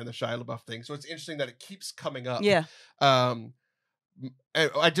didn't plan the Shia LaBeouf thing, so it's interesting that it keeps coming up. Yeah. And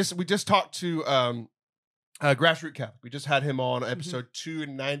we just talked to Grassroot Catholic. We just had him on episode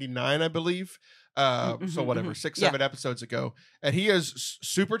 299, I believe. So whatever, 6-7 episodes ago, and he is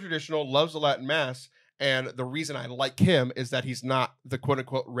super traditional, loves the Latin Mass. And the reason I like him is that he's not the quote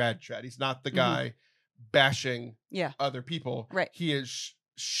unquote rad trad. He's not the guy bashing other people. Right. He is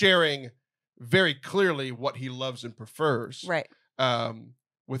sharing very clearly what he loves and prefers. Right.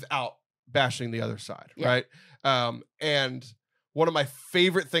 Without bashing the other side. Yeah. Right. And one of my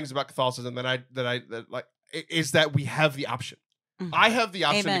favorite things about Catholicism that like is that we have the option. I have the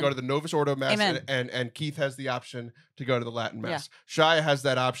option to go to the Novus Ordo Mass, and Keith has the option to go to the Latin Mass. Yeah. Shia has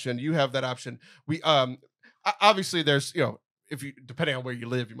that option. You have that option. We obviously there's, if you, depending on where you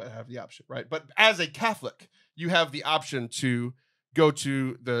live, you might have the option, right? But as a Catholic, you have the option to go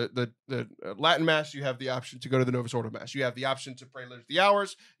to the Latin Mass. You have the option to go to the Novus Ordo Mass. You have the option to pray Liturgy of the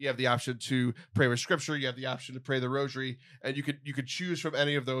Hours. You have the option to pray with Scripture. You have the option to pray the Rosary, and you could choose from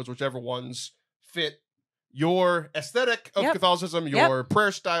any of those, whichever ones fit your aesthetic of Catholicism, your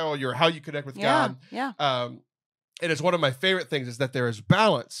prayer style, your how you connect with God. Yeah. And it's one of my favorite things is that there is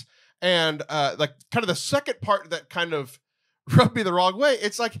balance. And like kind of the second part that kind of rubbed me the wrong way,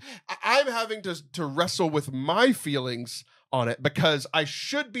 it's like I'm having to wrestle with my feelings on it, because I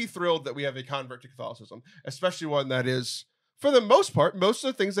should be thrilled that we have a convert to Catholicism, especially one that is, for the most part, most of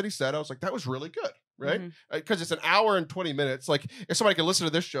the things that he said, I was like, that was really good. Right? Because it's an hour and 20 minutes. Like, if somebody can listen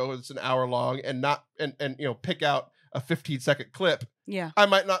to this show, it's an hour long, and not and pick out a 15-second clip. Yeah, I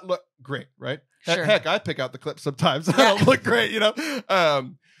might not look great, right? Sure. Heck, I pick out the clips sometimes. I don't look great,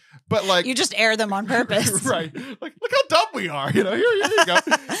 But like, you just air them on purpose, right? Like, look how dumb we are. Here you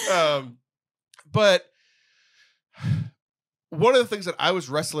go. But one of the things that I was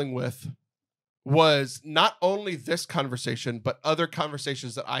wrestling with was not only this conversation, but other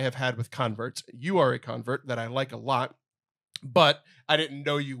conversations that I have had with converts. You are a convert that I like a lot, but I didn't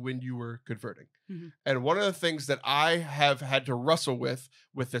know you when you were converting. And one of the things that I have had to wrestle with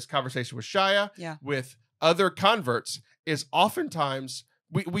this conversation with Shia, with other converts, is oftentimes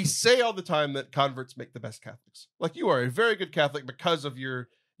we say all the time that converts make the best Catholics. Like, you are a very good Catholic because of you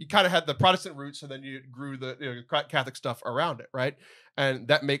kind of had the Protestant roots, and then you grew the Catholic stuff around it, right? And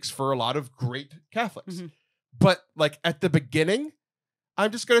that makes for a lot of great Catholics. But like at the beginning,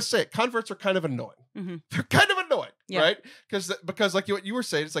 I'm just going to say it, converts are kind of annoying. They're kind of annoying, right? Because like what you were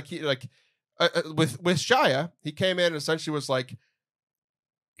saying, it's like with Shia, he came in and essentially was like,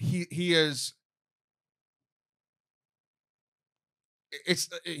 he is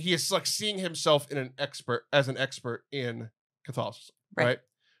like seeing himself as an expert in Catholicism, right?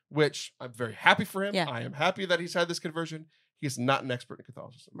 Which I'm very happy for him. I am happy that he's had this conversion. He is not an expert in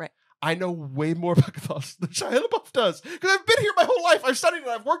Catholicism. Right. I know way more about Catholicism than Shia LaBeouf does, because I've been here my whole life. I've studied it.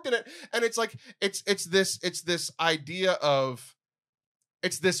 I've worked in it, and it's like it's this idea of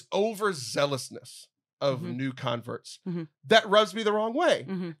this overzealousness of new converts that rubs me the wrong way,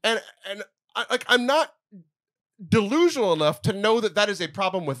 and I'm not delusional enough to know that is a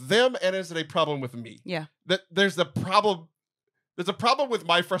problem with them and is it a problem with me. Yeah, that there's a problem with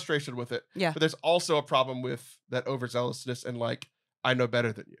my frustration with it. Yeah, but there's also a problem with that overzealousness and like, I know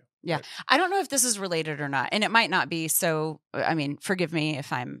better than you. Yeah. Right? I don't know if this is related or not, and it might not be. So, I mean, forgive me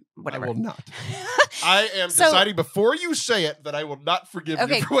if I'm whatever. I will not. I am deciding before you say it that I will not forgive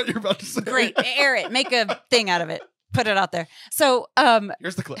you for what you're about to say. Great. Air it. Make a thing out of it. Put it out there. So,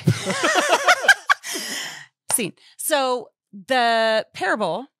 here's the clip. Scene. So the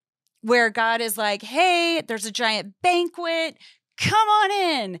parable where God is like, hey, there's a giant banquet. Come on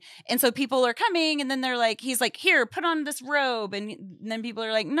in. And so people are coming, and then they're like, he's like, here, put on this robe. And then people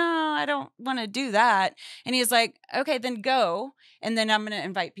are like, no, I don't want to do that. And he's like, okay, then go. And then I'm going to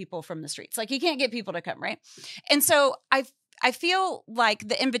invite people from the streets. Like, he can't get people to come, right? And so I feel like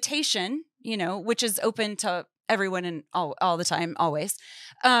the invitation, which is open to everyone and all the time, always,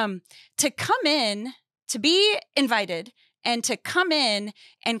 to come in, to be invited and to come in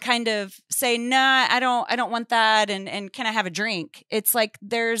and kind of say, nah, I don't want that. And can I have a drink? It's like,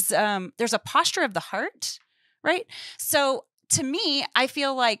 there's a posture of the heart, right? So to me, I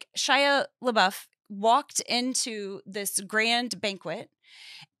feel like Shia LaBeouf walked into this grand banquet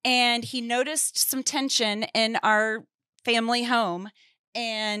and he noticed some tension in our family home.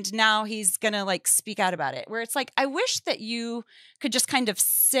 And now he's going to like speak out about it, where it's like, I wish that you could just kind of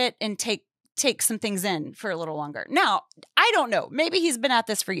sit and take some things in for a little longer. Now, I don't know. Maybe he's been at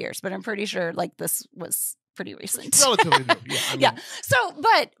this for years, but I'm pretty sure like this was pretty recent. It's relatively new. Yeah. I mean, yeah. So,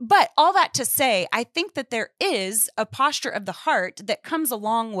 but all that to say, I think that there is a posture of the heart that comes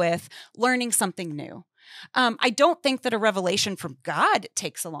along with learning something new. I don't think that a revelation from God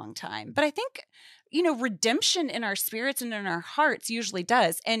takes a long time, but I think, redemption in our spirits and in our hearts usually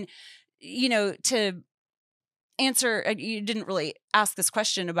does. And, to answer, you didn't really ask this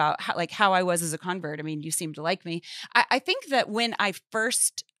question about how I was as a convert. I mean, you seem to like me. I think that when I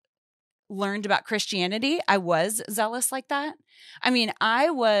first learned about Christianity, I was zealous like that. I mean, I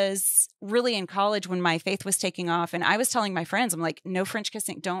was really in college when my faith was taking off, and I was telling my friends, I'm like, no French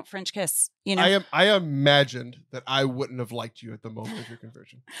kissing, don't French kiss. I imagined that I wouldn't have liked you at the moment of your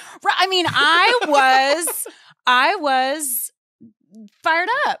conversion. Right. I mean, I was fired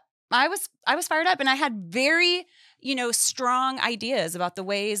up. I was fired up, and I had very, strong ideas about the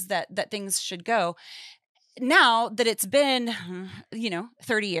ways that things should go. Now that it's been,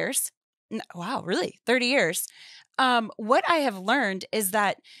 30 years. Wow, really? 30 years. What I have learned is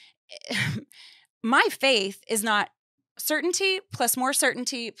that my faith is not certainty plus more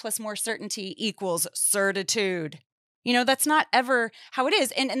certainty plus more certainty equals certitude. That's not ever how it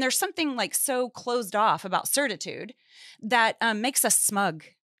is. And there's something like so closed off about certitude that makes us smug,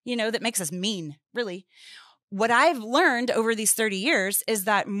 that makes us mean, really. What I've learned over these 30 years is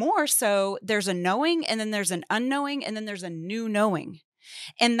that more so there's a knowing, and then there's an unknowing, and then there's a new knowing.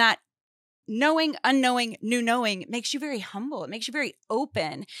 And that knowing, unknowing, new knowing makes you very humble. It makes you very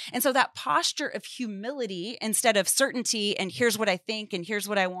open. And so that posture of humility instead of certainty and here's what I think and here's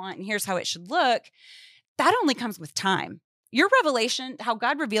what I want and here's how it should look, that only comes with time. Your revelation, how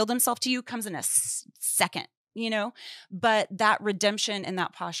God revealed himself to you, comes in a second, but that redemption and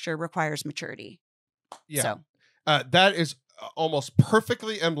that posture requires maturity. Yeah. So. That is almost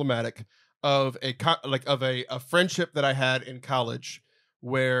perfectly emblematic of a friendship that I had in college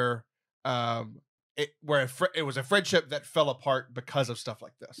where it was a friendship that fell apart because of stuff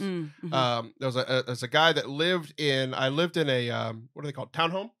like this. Mm-hmm. There's a guy that I lived in a what are they called,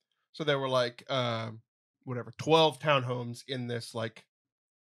 townhome? So there were like 12 townhomes in this like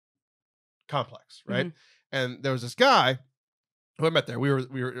complex, right? Mm-hmm. And there was this guy who I met there. We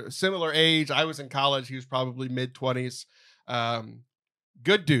were a similar age. I was in college. He was probably mid-20s.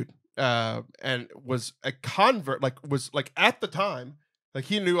 Good dude. And was a convert, was at the time, like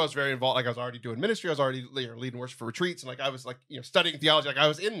he knew I was very involved. Like I was already doing ministry. I was already leading worship for retreats. And like I was like, studying theology. Like I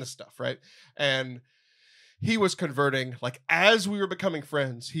was in this stuff, right? And he was converting, like as we were becoming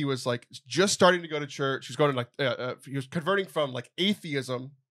friends, he was like just starting to go to church. He was going to he was converting from like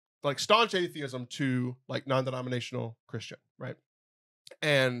atheism, like staunch atheism, to like non-denominational Christian, right?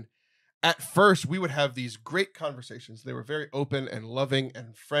 And at first we would have these great conversations. They were very open and loving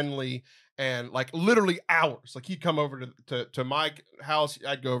and friendly and like literally hours. Like he'd come over to my house.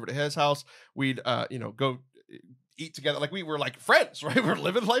 I'd go over to his house. We'd, go eat together. Like we were like friends, right? We were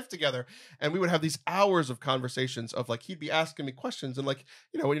living life together. And we would have these hours of conversations of like, he'd be asking me questions and like,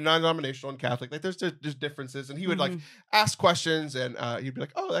 when you're non-denominational and Catholic, like there's differences. And he would like ask questions and he'd be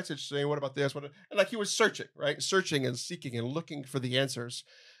like, oh, that's interesting. What about this? And like he was searching, right? Searching and seeking and looking for the answers.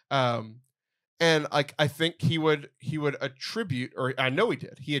 And like, I think he would attribute, or I know he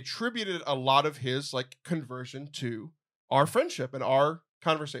did, he attributed a lot of his like conversion to our friendship and our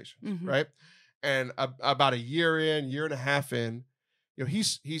conversations, right? And about a year and a half in,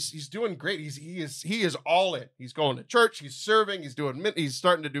 he's doing great. He is all in. He's going to church. He's serving. He's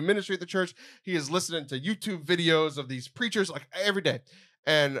starting to do ministry at the church. He is listening to YouTube videos of these preachers like every day.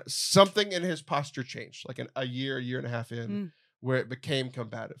 And something in his posture changed, like a year and a half in, where it became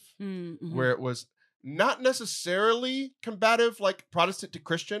combative, where it was not necessarily combative like Protestant to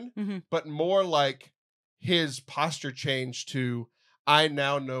Christian, but more like his posture changed to, I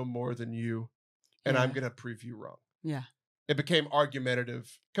now know more than you. And I'm going to prove you wrong. Yeah. It became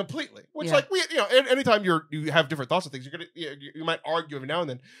argumentative completely, which like anytime you have different thoughts of things, you might argue every now and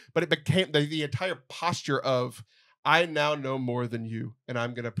then, but it became the entire posture of, I now know more than you and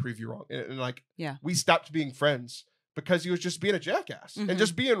I'm going to prove you wrong. And like, we stopped being friends because he was just being a jackass and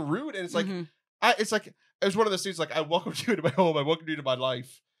just being rude. And it's like, it was one of those things like, I welcomed you to my home. I welcomed you to my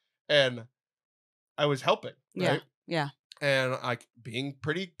life. And I was helping. Right? Yeah. and like being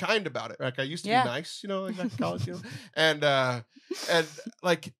pretty kind about it. Like I used to be nice, like in college, and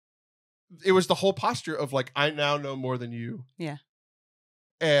like it was the whole posture of like, I now know more than you. Yeah.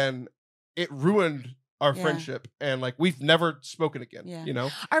 And it ruined our friendship, and like we've never spoken again.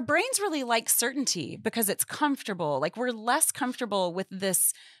 Our brains really like certainty because it's comfortable. Like we're less comfortable with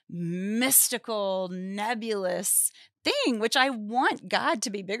this mystical, nebulous thing, which I want God to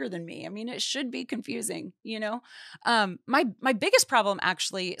be bigger than me. I mean, it should be confusing, My biggest problem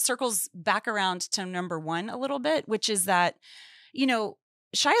actually circles back around to number one a little bit, which is that, Shia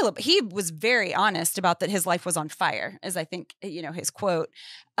LaBeouf, he was very honest about that his life was on fire, as I think, his quote.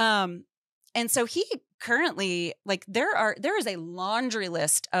 And so he currently, like, there is a laundry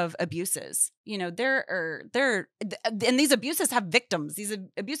list of abuses. And these abuses have victims. These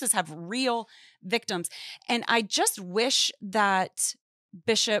abuses have real victims. And I just wish that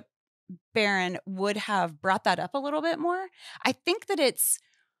Bishop Barron would have brought that up a little bit more. I think that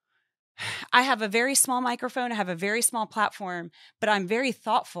I have a very small microphone. I have a very small platform, but I'm very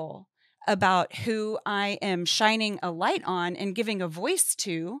thoughtful about who I am shining a light on and giving a voice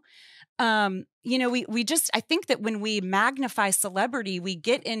to. I think that when we magnify celebrity, we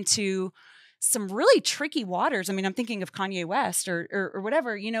get into some really tricky waters. I mean, I'm thinking of Kanye West or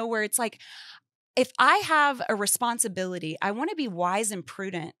whatever, where it's like, if I have a responsibility, I want to be wise and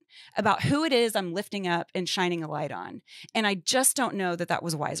prudent about who it is I'm lifting up and shining a light on. And I just don't know that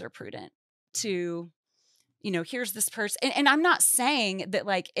was wise or prudent to, here's this person. And I'm not saying that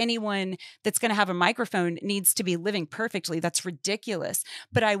like anyone that's going to have a microphone needs to be living perfectly. That's ridiculous.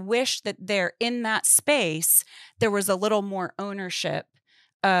 But I wish that in that space, there was a little more ownership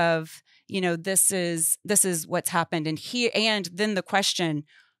of, this is what's happened. And then the question,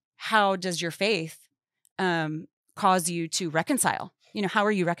 how does your faith cause you to reconcile? How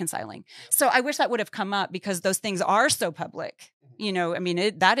are you reconciling? So I wish that would have come up because those things are so public.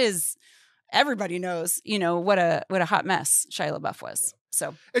 That is, everybody knows, what a hot mess Shia LaBeouf was.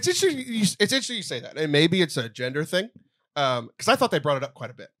 So it's interesting you say that, and maybe it's a gender thing, because I thought they brought it up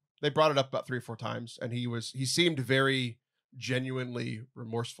quite a bit. They brought it up about 3 or 4 times, and he seemed very genuinely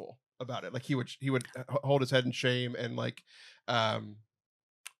remorseful about it. Like he would hold his head in shame, and like, and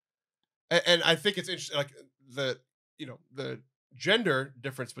I think it's interesting, like the gender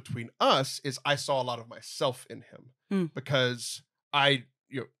difference between us is I saw a lot of myself in him because I,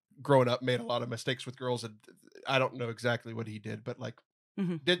 growing up, made a lot of mistakes with girls, and I don't know exactly what he did, but like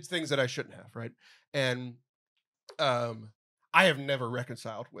did things that I shouldn't have, right? And I have never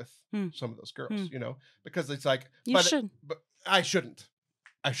reconciled with some of those girls, because it's like but I shouldn't,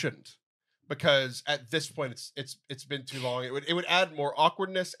 because at this point it's been too long. It would add more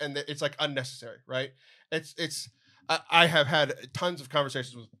awkwardness, and it's like unnecessary, right? I have had tons of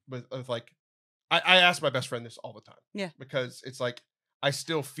conversations with like I ask my best friend this all the time, because it's like I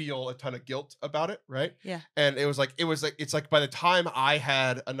still feel a ton of guilt about it, right? Yeah. And it's like by the time I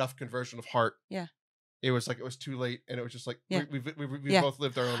had enough conversion of heart, it was too late, and it was just like we both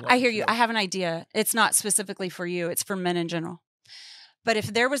lived our own lives. I hear you. I have an idea. It's not specifically for you. It's for men in general. But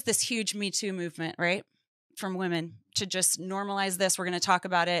if there was this huge Me Too movement, right, from women to just normalize this, we're going to talk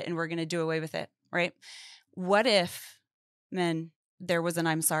about it and we're going to do away with it, right? What if, men, there was an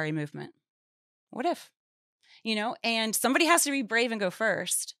I'm sorry movement? What if? And somebody has to be brave and go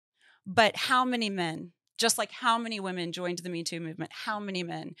first. But how many men, just like how many women joined the Me Too movement, how many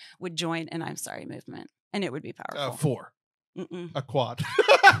men would join an I'm sorry movement? And it would be powerful. 4. A quad.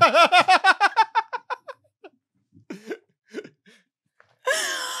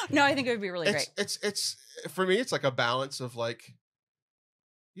 No, I think it would be really great. It's for me, it's like a balance of like,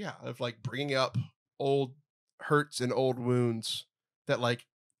 of like bringing up old hurts and old wounds that like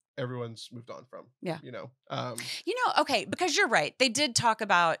everyone's moved on from. Okay, because you're right. They did talk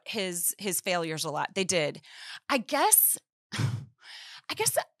about his failures a lot. They did. I guess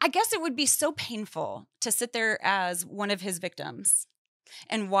it would be so painful to sit there as one of his victims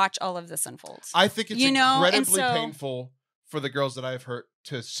and watch all of this unfold. I think it's incredibly painful for the girls that I've hurt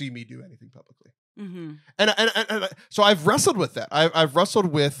to see me do anything publicly. Mm-hmm. And so I've wrestled with that. I've wrestled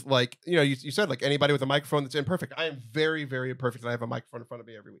with, like, you said, like, anybody with a microphone that's imperfect. I am very, very imperfect, and I have a microphone in front of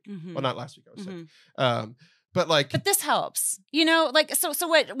me every week. Mm-hmm. Well, not last week, I was sick. But this helps, so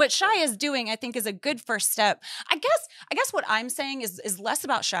what Shia is doing, I think, is a good first step. I guess what I'm saying is less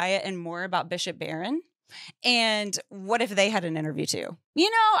about Shia and more about Bishop Barron. And what if they had an interview too?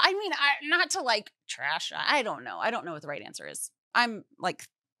 Not to like trash. I don't know. I don't know what the right answer is. I'm like,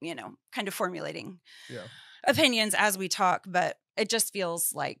 kind of formulating opinions as we talk, but it just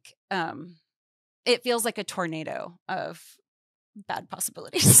feels like, a tornado of bad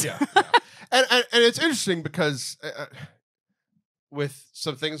possibilities. And it's interesting because with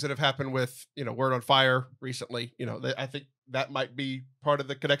some things that have happened with, Word on Fire recently, I think that might be part of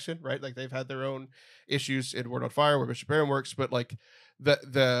the connection, right? Like they've had their own issues in Word on Fire where Bishop Barron works, but like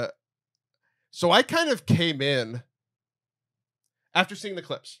so I kind of came in after seeing the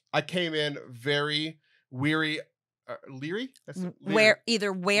clips. I came in very weary. Leery? That's leery.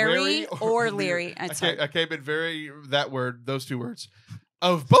 Either wary or leery. I came in those two words,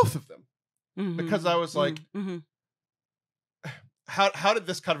 of both of them. Because I was like, how did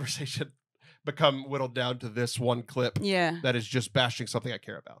this conversation become whittled down to this one clip that is just bashing something I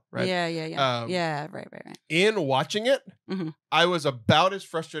care about, right? Right. In watching it, I was about as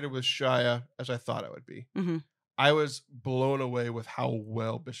frustrated with Shia as I thought I would be. I was blown away with how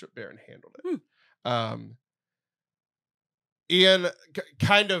well Bishop Barron handled it. And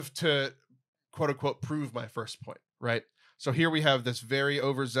kind of to quote unquote prove my first point, right? So here we have this very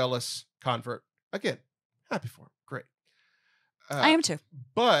overzealous convert. Again, happy for him. Great. I am too.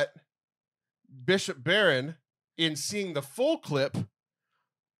 But Bishop Barron, in seeing the full clip,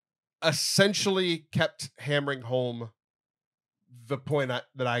 essentially kept hammering home the point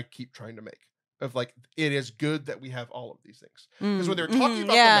that I keep trying to make. Of like, it is good that we have all of these things. Because when they were talking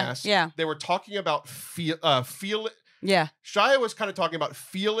about the Mass, they were talking about feel. Yeah. Shia was kind of talking about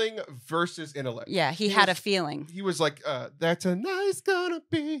feeling versus intellect. Yeah, he had a feeling. He was like, that's a night's gonna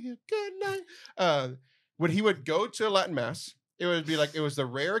be a good night. When he would go to Latin Mass, it would be like, it was the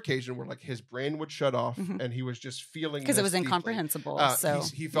rare occasion where like his brain would shut off and he was just feeling because it was incomprehensible. So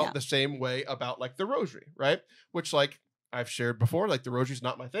he felt the same way about like the rosary, right? Which like I've shared before, like the rosary's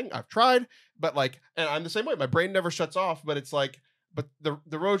not my thing. I've tried, but like, and I'm the same way. My brain never shuts off, but it's like, but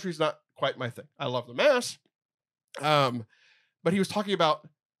the rosary's not quite my thing. I love the Mass. But he was talking about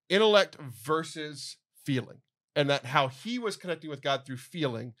intellect versus feeling, and that how he was connecting with God through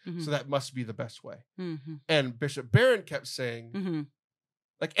feeling, so that must be the best way. And Bishop Barron kept saying,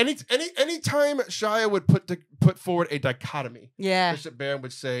 like any time Shia would put forward a dichotomy, Bishop Barron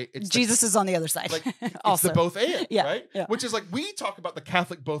would say, "It's Jesus is on the other side." Like also, it's the both and, right? Yeah. Which is like we talk about the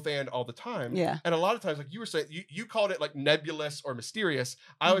Catholic both and all the time, and a lot of times, like you were saying, you called it like nebulous or mysterious.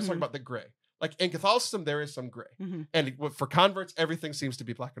 I always talk about the gray. Like in Catholicism, there is some gray. And for converts, everything seems to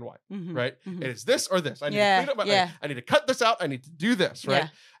be black and white, right? It is this or this. I need to clean up I need to cut this out. I need to do this, right?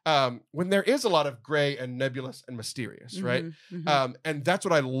 When there is a lot of gray and nebulous and mysterious, right? And that's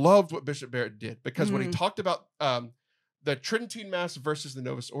what I loved what Bishop Barron did, because when he talked about the Tridentine Mass versus the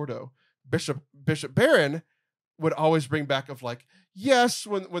Novus Ordo, Bishop Barron would always bring back of like, yes,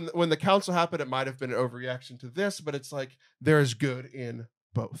 when the council happened, it might have been an overreaction to this, but it's like there is good in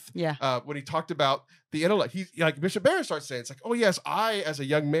both. When he talked about the intellect, he like Bishop Barron starts saying, it's like, oh yes, I as a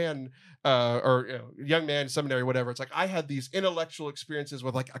young man, or young man, seminary, whatever. It's like I had these intellectual experiences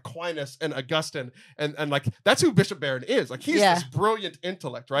with like Aquinas and Augustine, and like that's who Bishop Barron is. Like he's this brilliant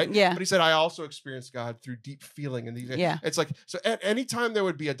intellect, right? But he said I also experienced God through deep feeling and these. It's like so. At any time there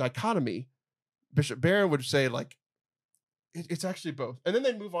would be a dichotomy, Bishop Barron would say like, it's actually both, and then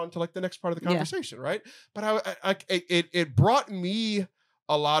they move on to like the next part of the conversation, right? But it brought me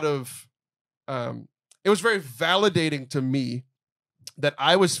a lot of it was very validating to me that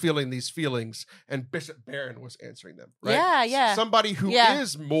I was feeling these feelings and Bishop Barron was answering them, right? Somebody who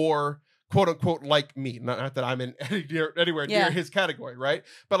is more quote unquote like me, not that I'm in anywhere near his category, right?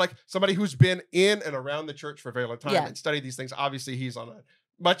 But like somebody who's been in and around the church for a very long time and studied these things. Obviously he's on a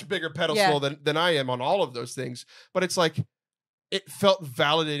much bigger pedestal than I am on all of those things, but it's like it felt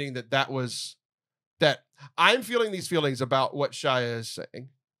validating that I'm feeling these feelings about what Shia is saying,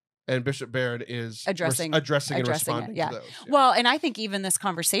 and Bishop Barron is addressing and responding to those. Well, and I think even this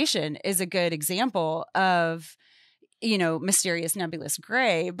conversation is a good example of, mysterious, nebulous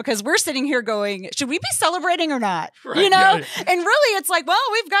gray, because we're sitting here going, should we be celebrating or not? Right, And really it's like, well,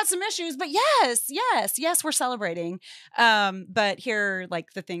 we've got some issues, but yes, we're celebrating. But here are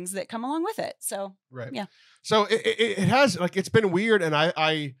like the things that come along with it. So, So it has like, it's been weird. And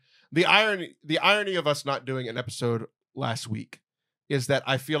the irony of us not doing an episode last week is that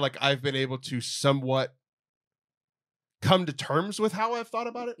I feel like I've been able to somewhat come to terms with how I've thought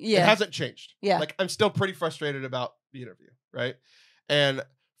about it. It hasn't changed. Like I'm still pretty frustrated about the interview, right? And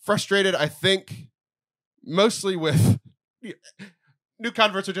frustrated, I think, mostly with new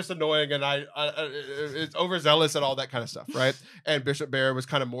converts are just annoying, and it's overzealous and all that kind of stuff, right? And Bishop Barron was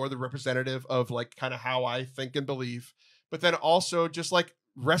kind of more the representative of like kind of how I think and believe, but then also just like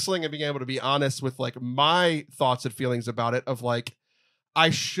wrestling and being able to be honest with like my thoughts and feelings about it of like, I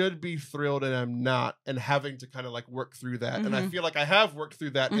should be thrilled and I'm not, and having to kind of like work through that. And I feel like I have worked through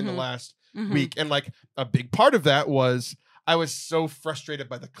that in the last week. And like a big part of that was I was so frustrated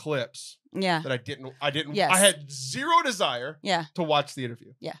by the clips Yeah. that I didn't. Yes. I had zero desire Yeah. to watch the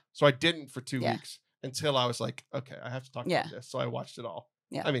interview. Yeah. So I didn't for 2 Yeah. weeks until I was like, okay, I have to talk about this. So I watched it all.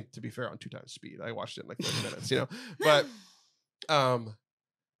 Yeah. I mean, to be fair, on 2 times speed, I watched it in like 30 minutes, you know. But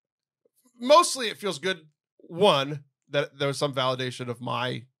mostly it feels good. One, that there was some validation of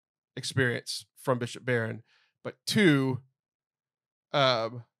my experience from Bishop Barron, but two, I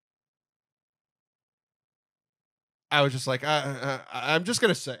was just like, I'm just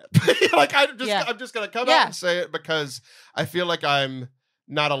gonna say it. Like I'm just gonna come out and say it because I feel like I'm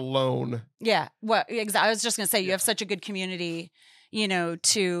not alone. Yeah. Well, exactly. I was just gonna say you have such a good community, you know,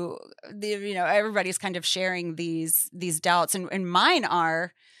 everybody's kind of sharing these doubts, and mine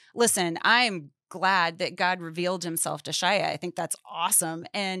are. Listen, I'm glad that God revealed himself to Shia. I think that's awesome.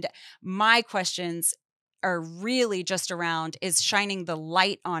 And my questions are really just around, is shining the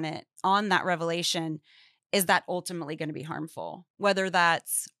light on it, on that revelation, is that ultimately going to be harmful? Whether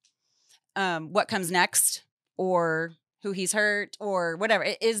that's what comes next or who he's hurt or whatever.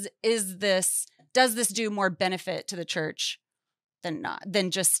 Does this do more benefit to the church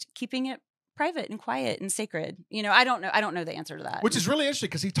than just keeping it private and quiet and sacred? You know, I don't know the answer to that. Which is really interesting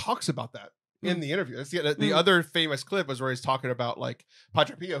because he talks about that in the interview. That's the other famous clip was where he's talking about like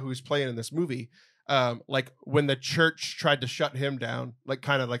Padre Pio, who's playing in this movie. Like when the church tried to shut him down, like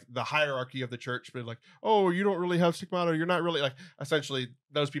kind of like the hierarchy of the church, but like, oh, you don't really have stigmata, you're not really, like, essentially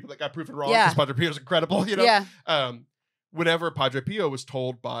those people that got proven wrong because Padre Pio is incredible, you know? Yeah. Whenever Padre Pio was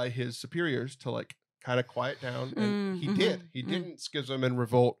told by his superiors to like kind of quiet down, and he did. He didn't schism and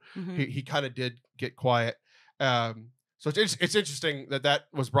revolt. He kind of did get quiet. So it's interesting that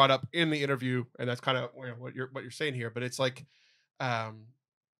was brought up in the interview, and that's kind of what you're saying here. But it's like, I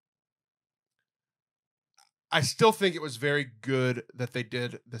still think it was very good that they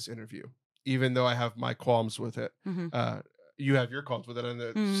did this interview, even though I have my qualms with it. You have your qualms with it,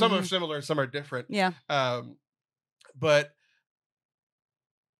 and some are similar and some are different. Yeah. But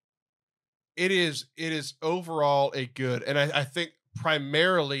it is overall a good, and I think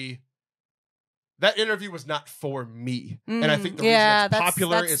primarily that interview was not for me. And I think the reason it's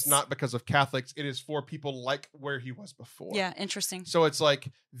popular is not because of Catholics. It is for people like where he was before. Yeah, interesting. So it's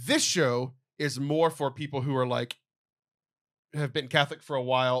like this show is more for people who are like, have been Catholic for a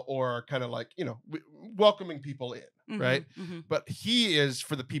while or are kind of like, you know, welcoming people in, right? But he is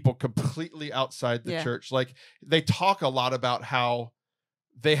for the people completely outside the church. Like they talk a lot about how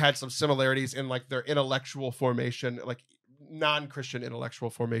they had some similarities in like their intellectual formation, like non-Christian intellectual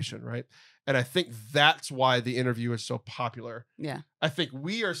formation, right? And I think that's why the interview is so popular. Yeah. I think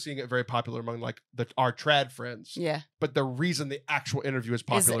we are seeing it very popular among like our trad friends. Yeah. But the reason the actual interview is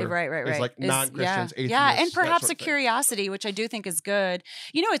popular is like non-Christians, atheists. Yeah, and perhaps a curiosity, which I do think is good.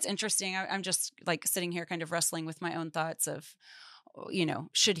 You know, it's interesting. I'm just like sitting here kind of wrestling with my own thoughts of, you know,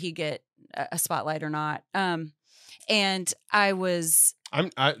 should he get a spotlight or not? And I was...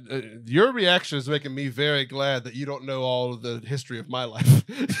 your reaction is making me very glad that you don't know all of the history of my life.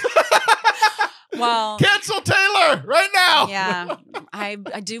 Well, cancel Taylor right now. Yeah, I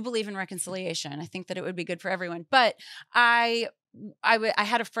do believe in reconciliation. I think that it would be good for everyone. But I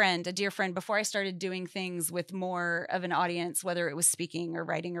had a dear friend, before I started doing things with more of an audience, whether it was speaking or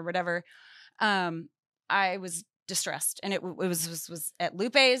writing or whatever. I was distressed, and it was at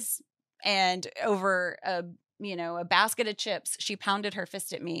Lupe's, and over a basket of chips, she pounded her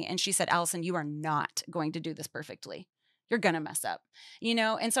fist at me and she said, "Allison, you are not going to do this perfectly. You're going to mess up," you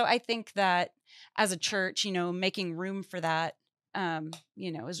know? And so I think that as a church, you know, making room for that,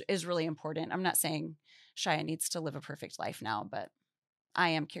 you know, is really important. I'm not saying Shia needs to live a perfect life now, but I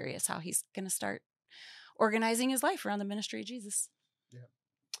am curious how he's going to start organizing his life around the ministry of Jesus. Yeah.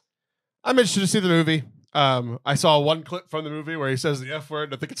 I'm interested to see the movie. I saw one clip from the movie where he says the F word,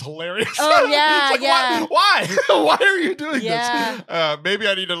 and I think it's hilarious. Oh, yeah, like, yeah. Why? Why are you doing this? Maybe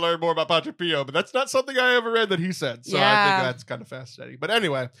I need to learn more about Padre Pio, but that's not something I ever read that he said. So I think that's kind of fascinating. But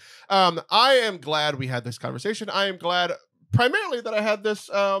anyway, I am glad we had this conversation. I am glad primarily that I had this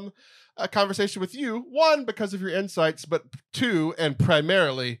a conversation with you. One, because of your insights, but two, and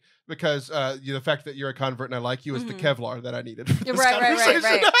primarily because the fact that you're a convert and I like you is the Kevlar that I needed.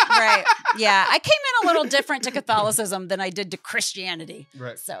 Right. Yeah, I came in a little different to Catholicism than I did to Christianity.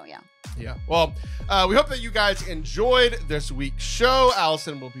 Right. So, yeah. Yeah. Well, we hope that you guys enjoyed this week's show.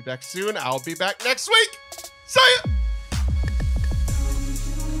 Allison will be back soon. I'll be back next week. See ya!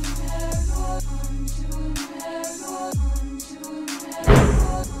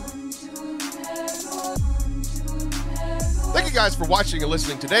 Thank you guys for watching and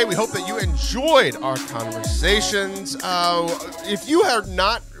listening today. We hope that you enjoyed our conversations. If you are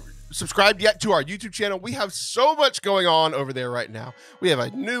not subscribed yet to our YouTube channel, we have so much going on over there right now. We have a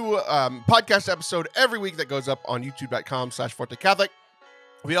new podcast episode every week that goes up on youtube.com/Forte Catholic.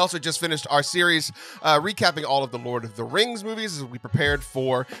 We also just finished our series recapping all of the Lord of the Rings movies as we prepared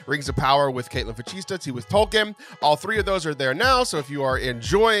for Rings of Power with Caitlin Facista, Tea with Tolkien. All three of those are there now, so if you are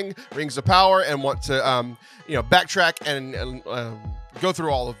enjoying Rings of Power and want to backtrack and go through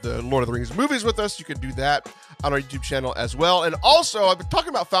all of the Lord of the Rings movies with us, you can do that on our YouTube channel as well. And also, I've been talking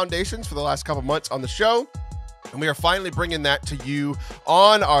about foundations for the last couple months on the show, and we are finally bringing that to you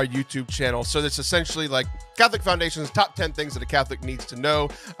on our YouTube channel. So it's essentially like Catholic Foundations, top 10 things that a Catholic needs to know,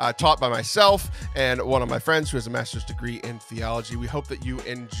 taught by myself and one of my friends who has a master's degree in theology. We hope that you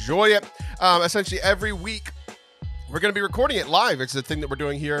enjoy it. Essentially, every week, we're going to be recording it live. It's the thing that we're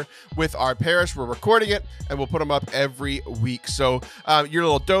doing here with our parish. We're recording it, and we'll put them up every week. So your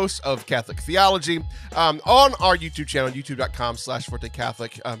little dose of Catholic theology on our YouTube channel, youtube.com/Forte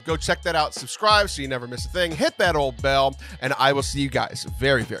Catholic. Go check that out. Subscribe so you never miss a thing. Hit that old bell, and I will see you guys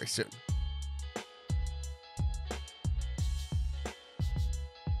very, very soon.